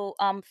 a little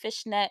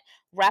fishnet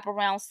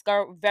wraparound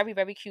skirt, very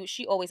very cute.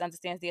 She always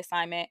understands the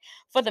assignment.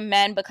 For the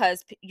men,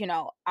 because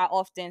I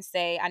often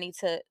say I need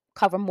to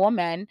cover more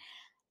men.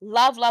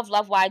 Love, love,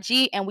 love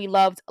YG, and we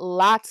loved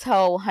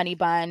Lotto Honey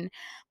Bun.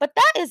 But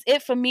that is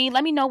it for me.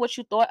 Let me know what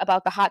you thought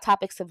about the hot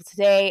topics of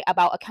today,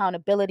 about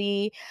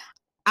accountability.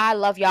 I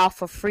love y'all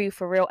for free,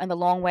 for real, in the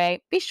long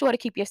way. Be sure to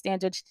keep your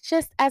standards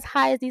just as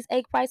high as these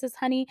egg prices,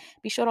 honey.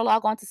 Be sure to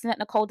log on to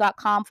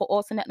SannetteNicole.com for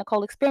all Sannette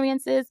Nicole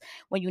experiences.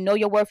 When you know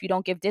your worth, you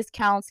don't give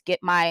discounts. Get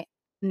my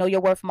Know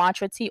Your Worth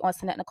mantra tee on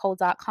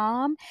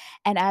SannetteNicole.com.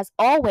 And as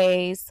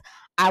always,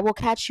 I will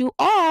catch you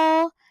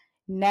all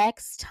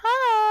next time.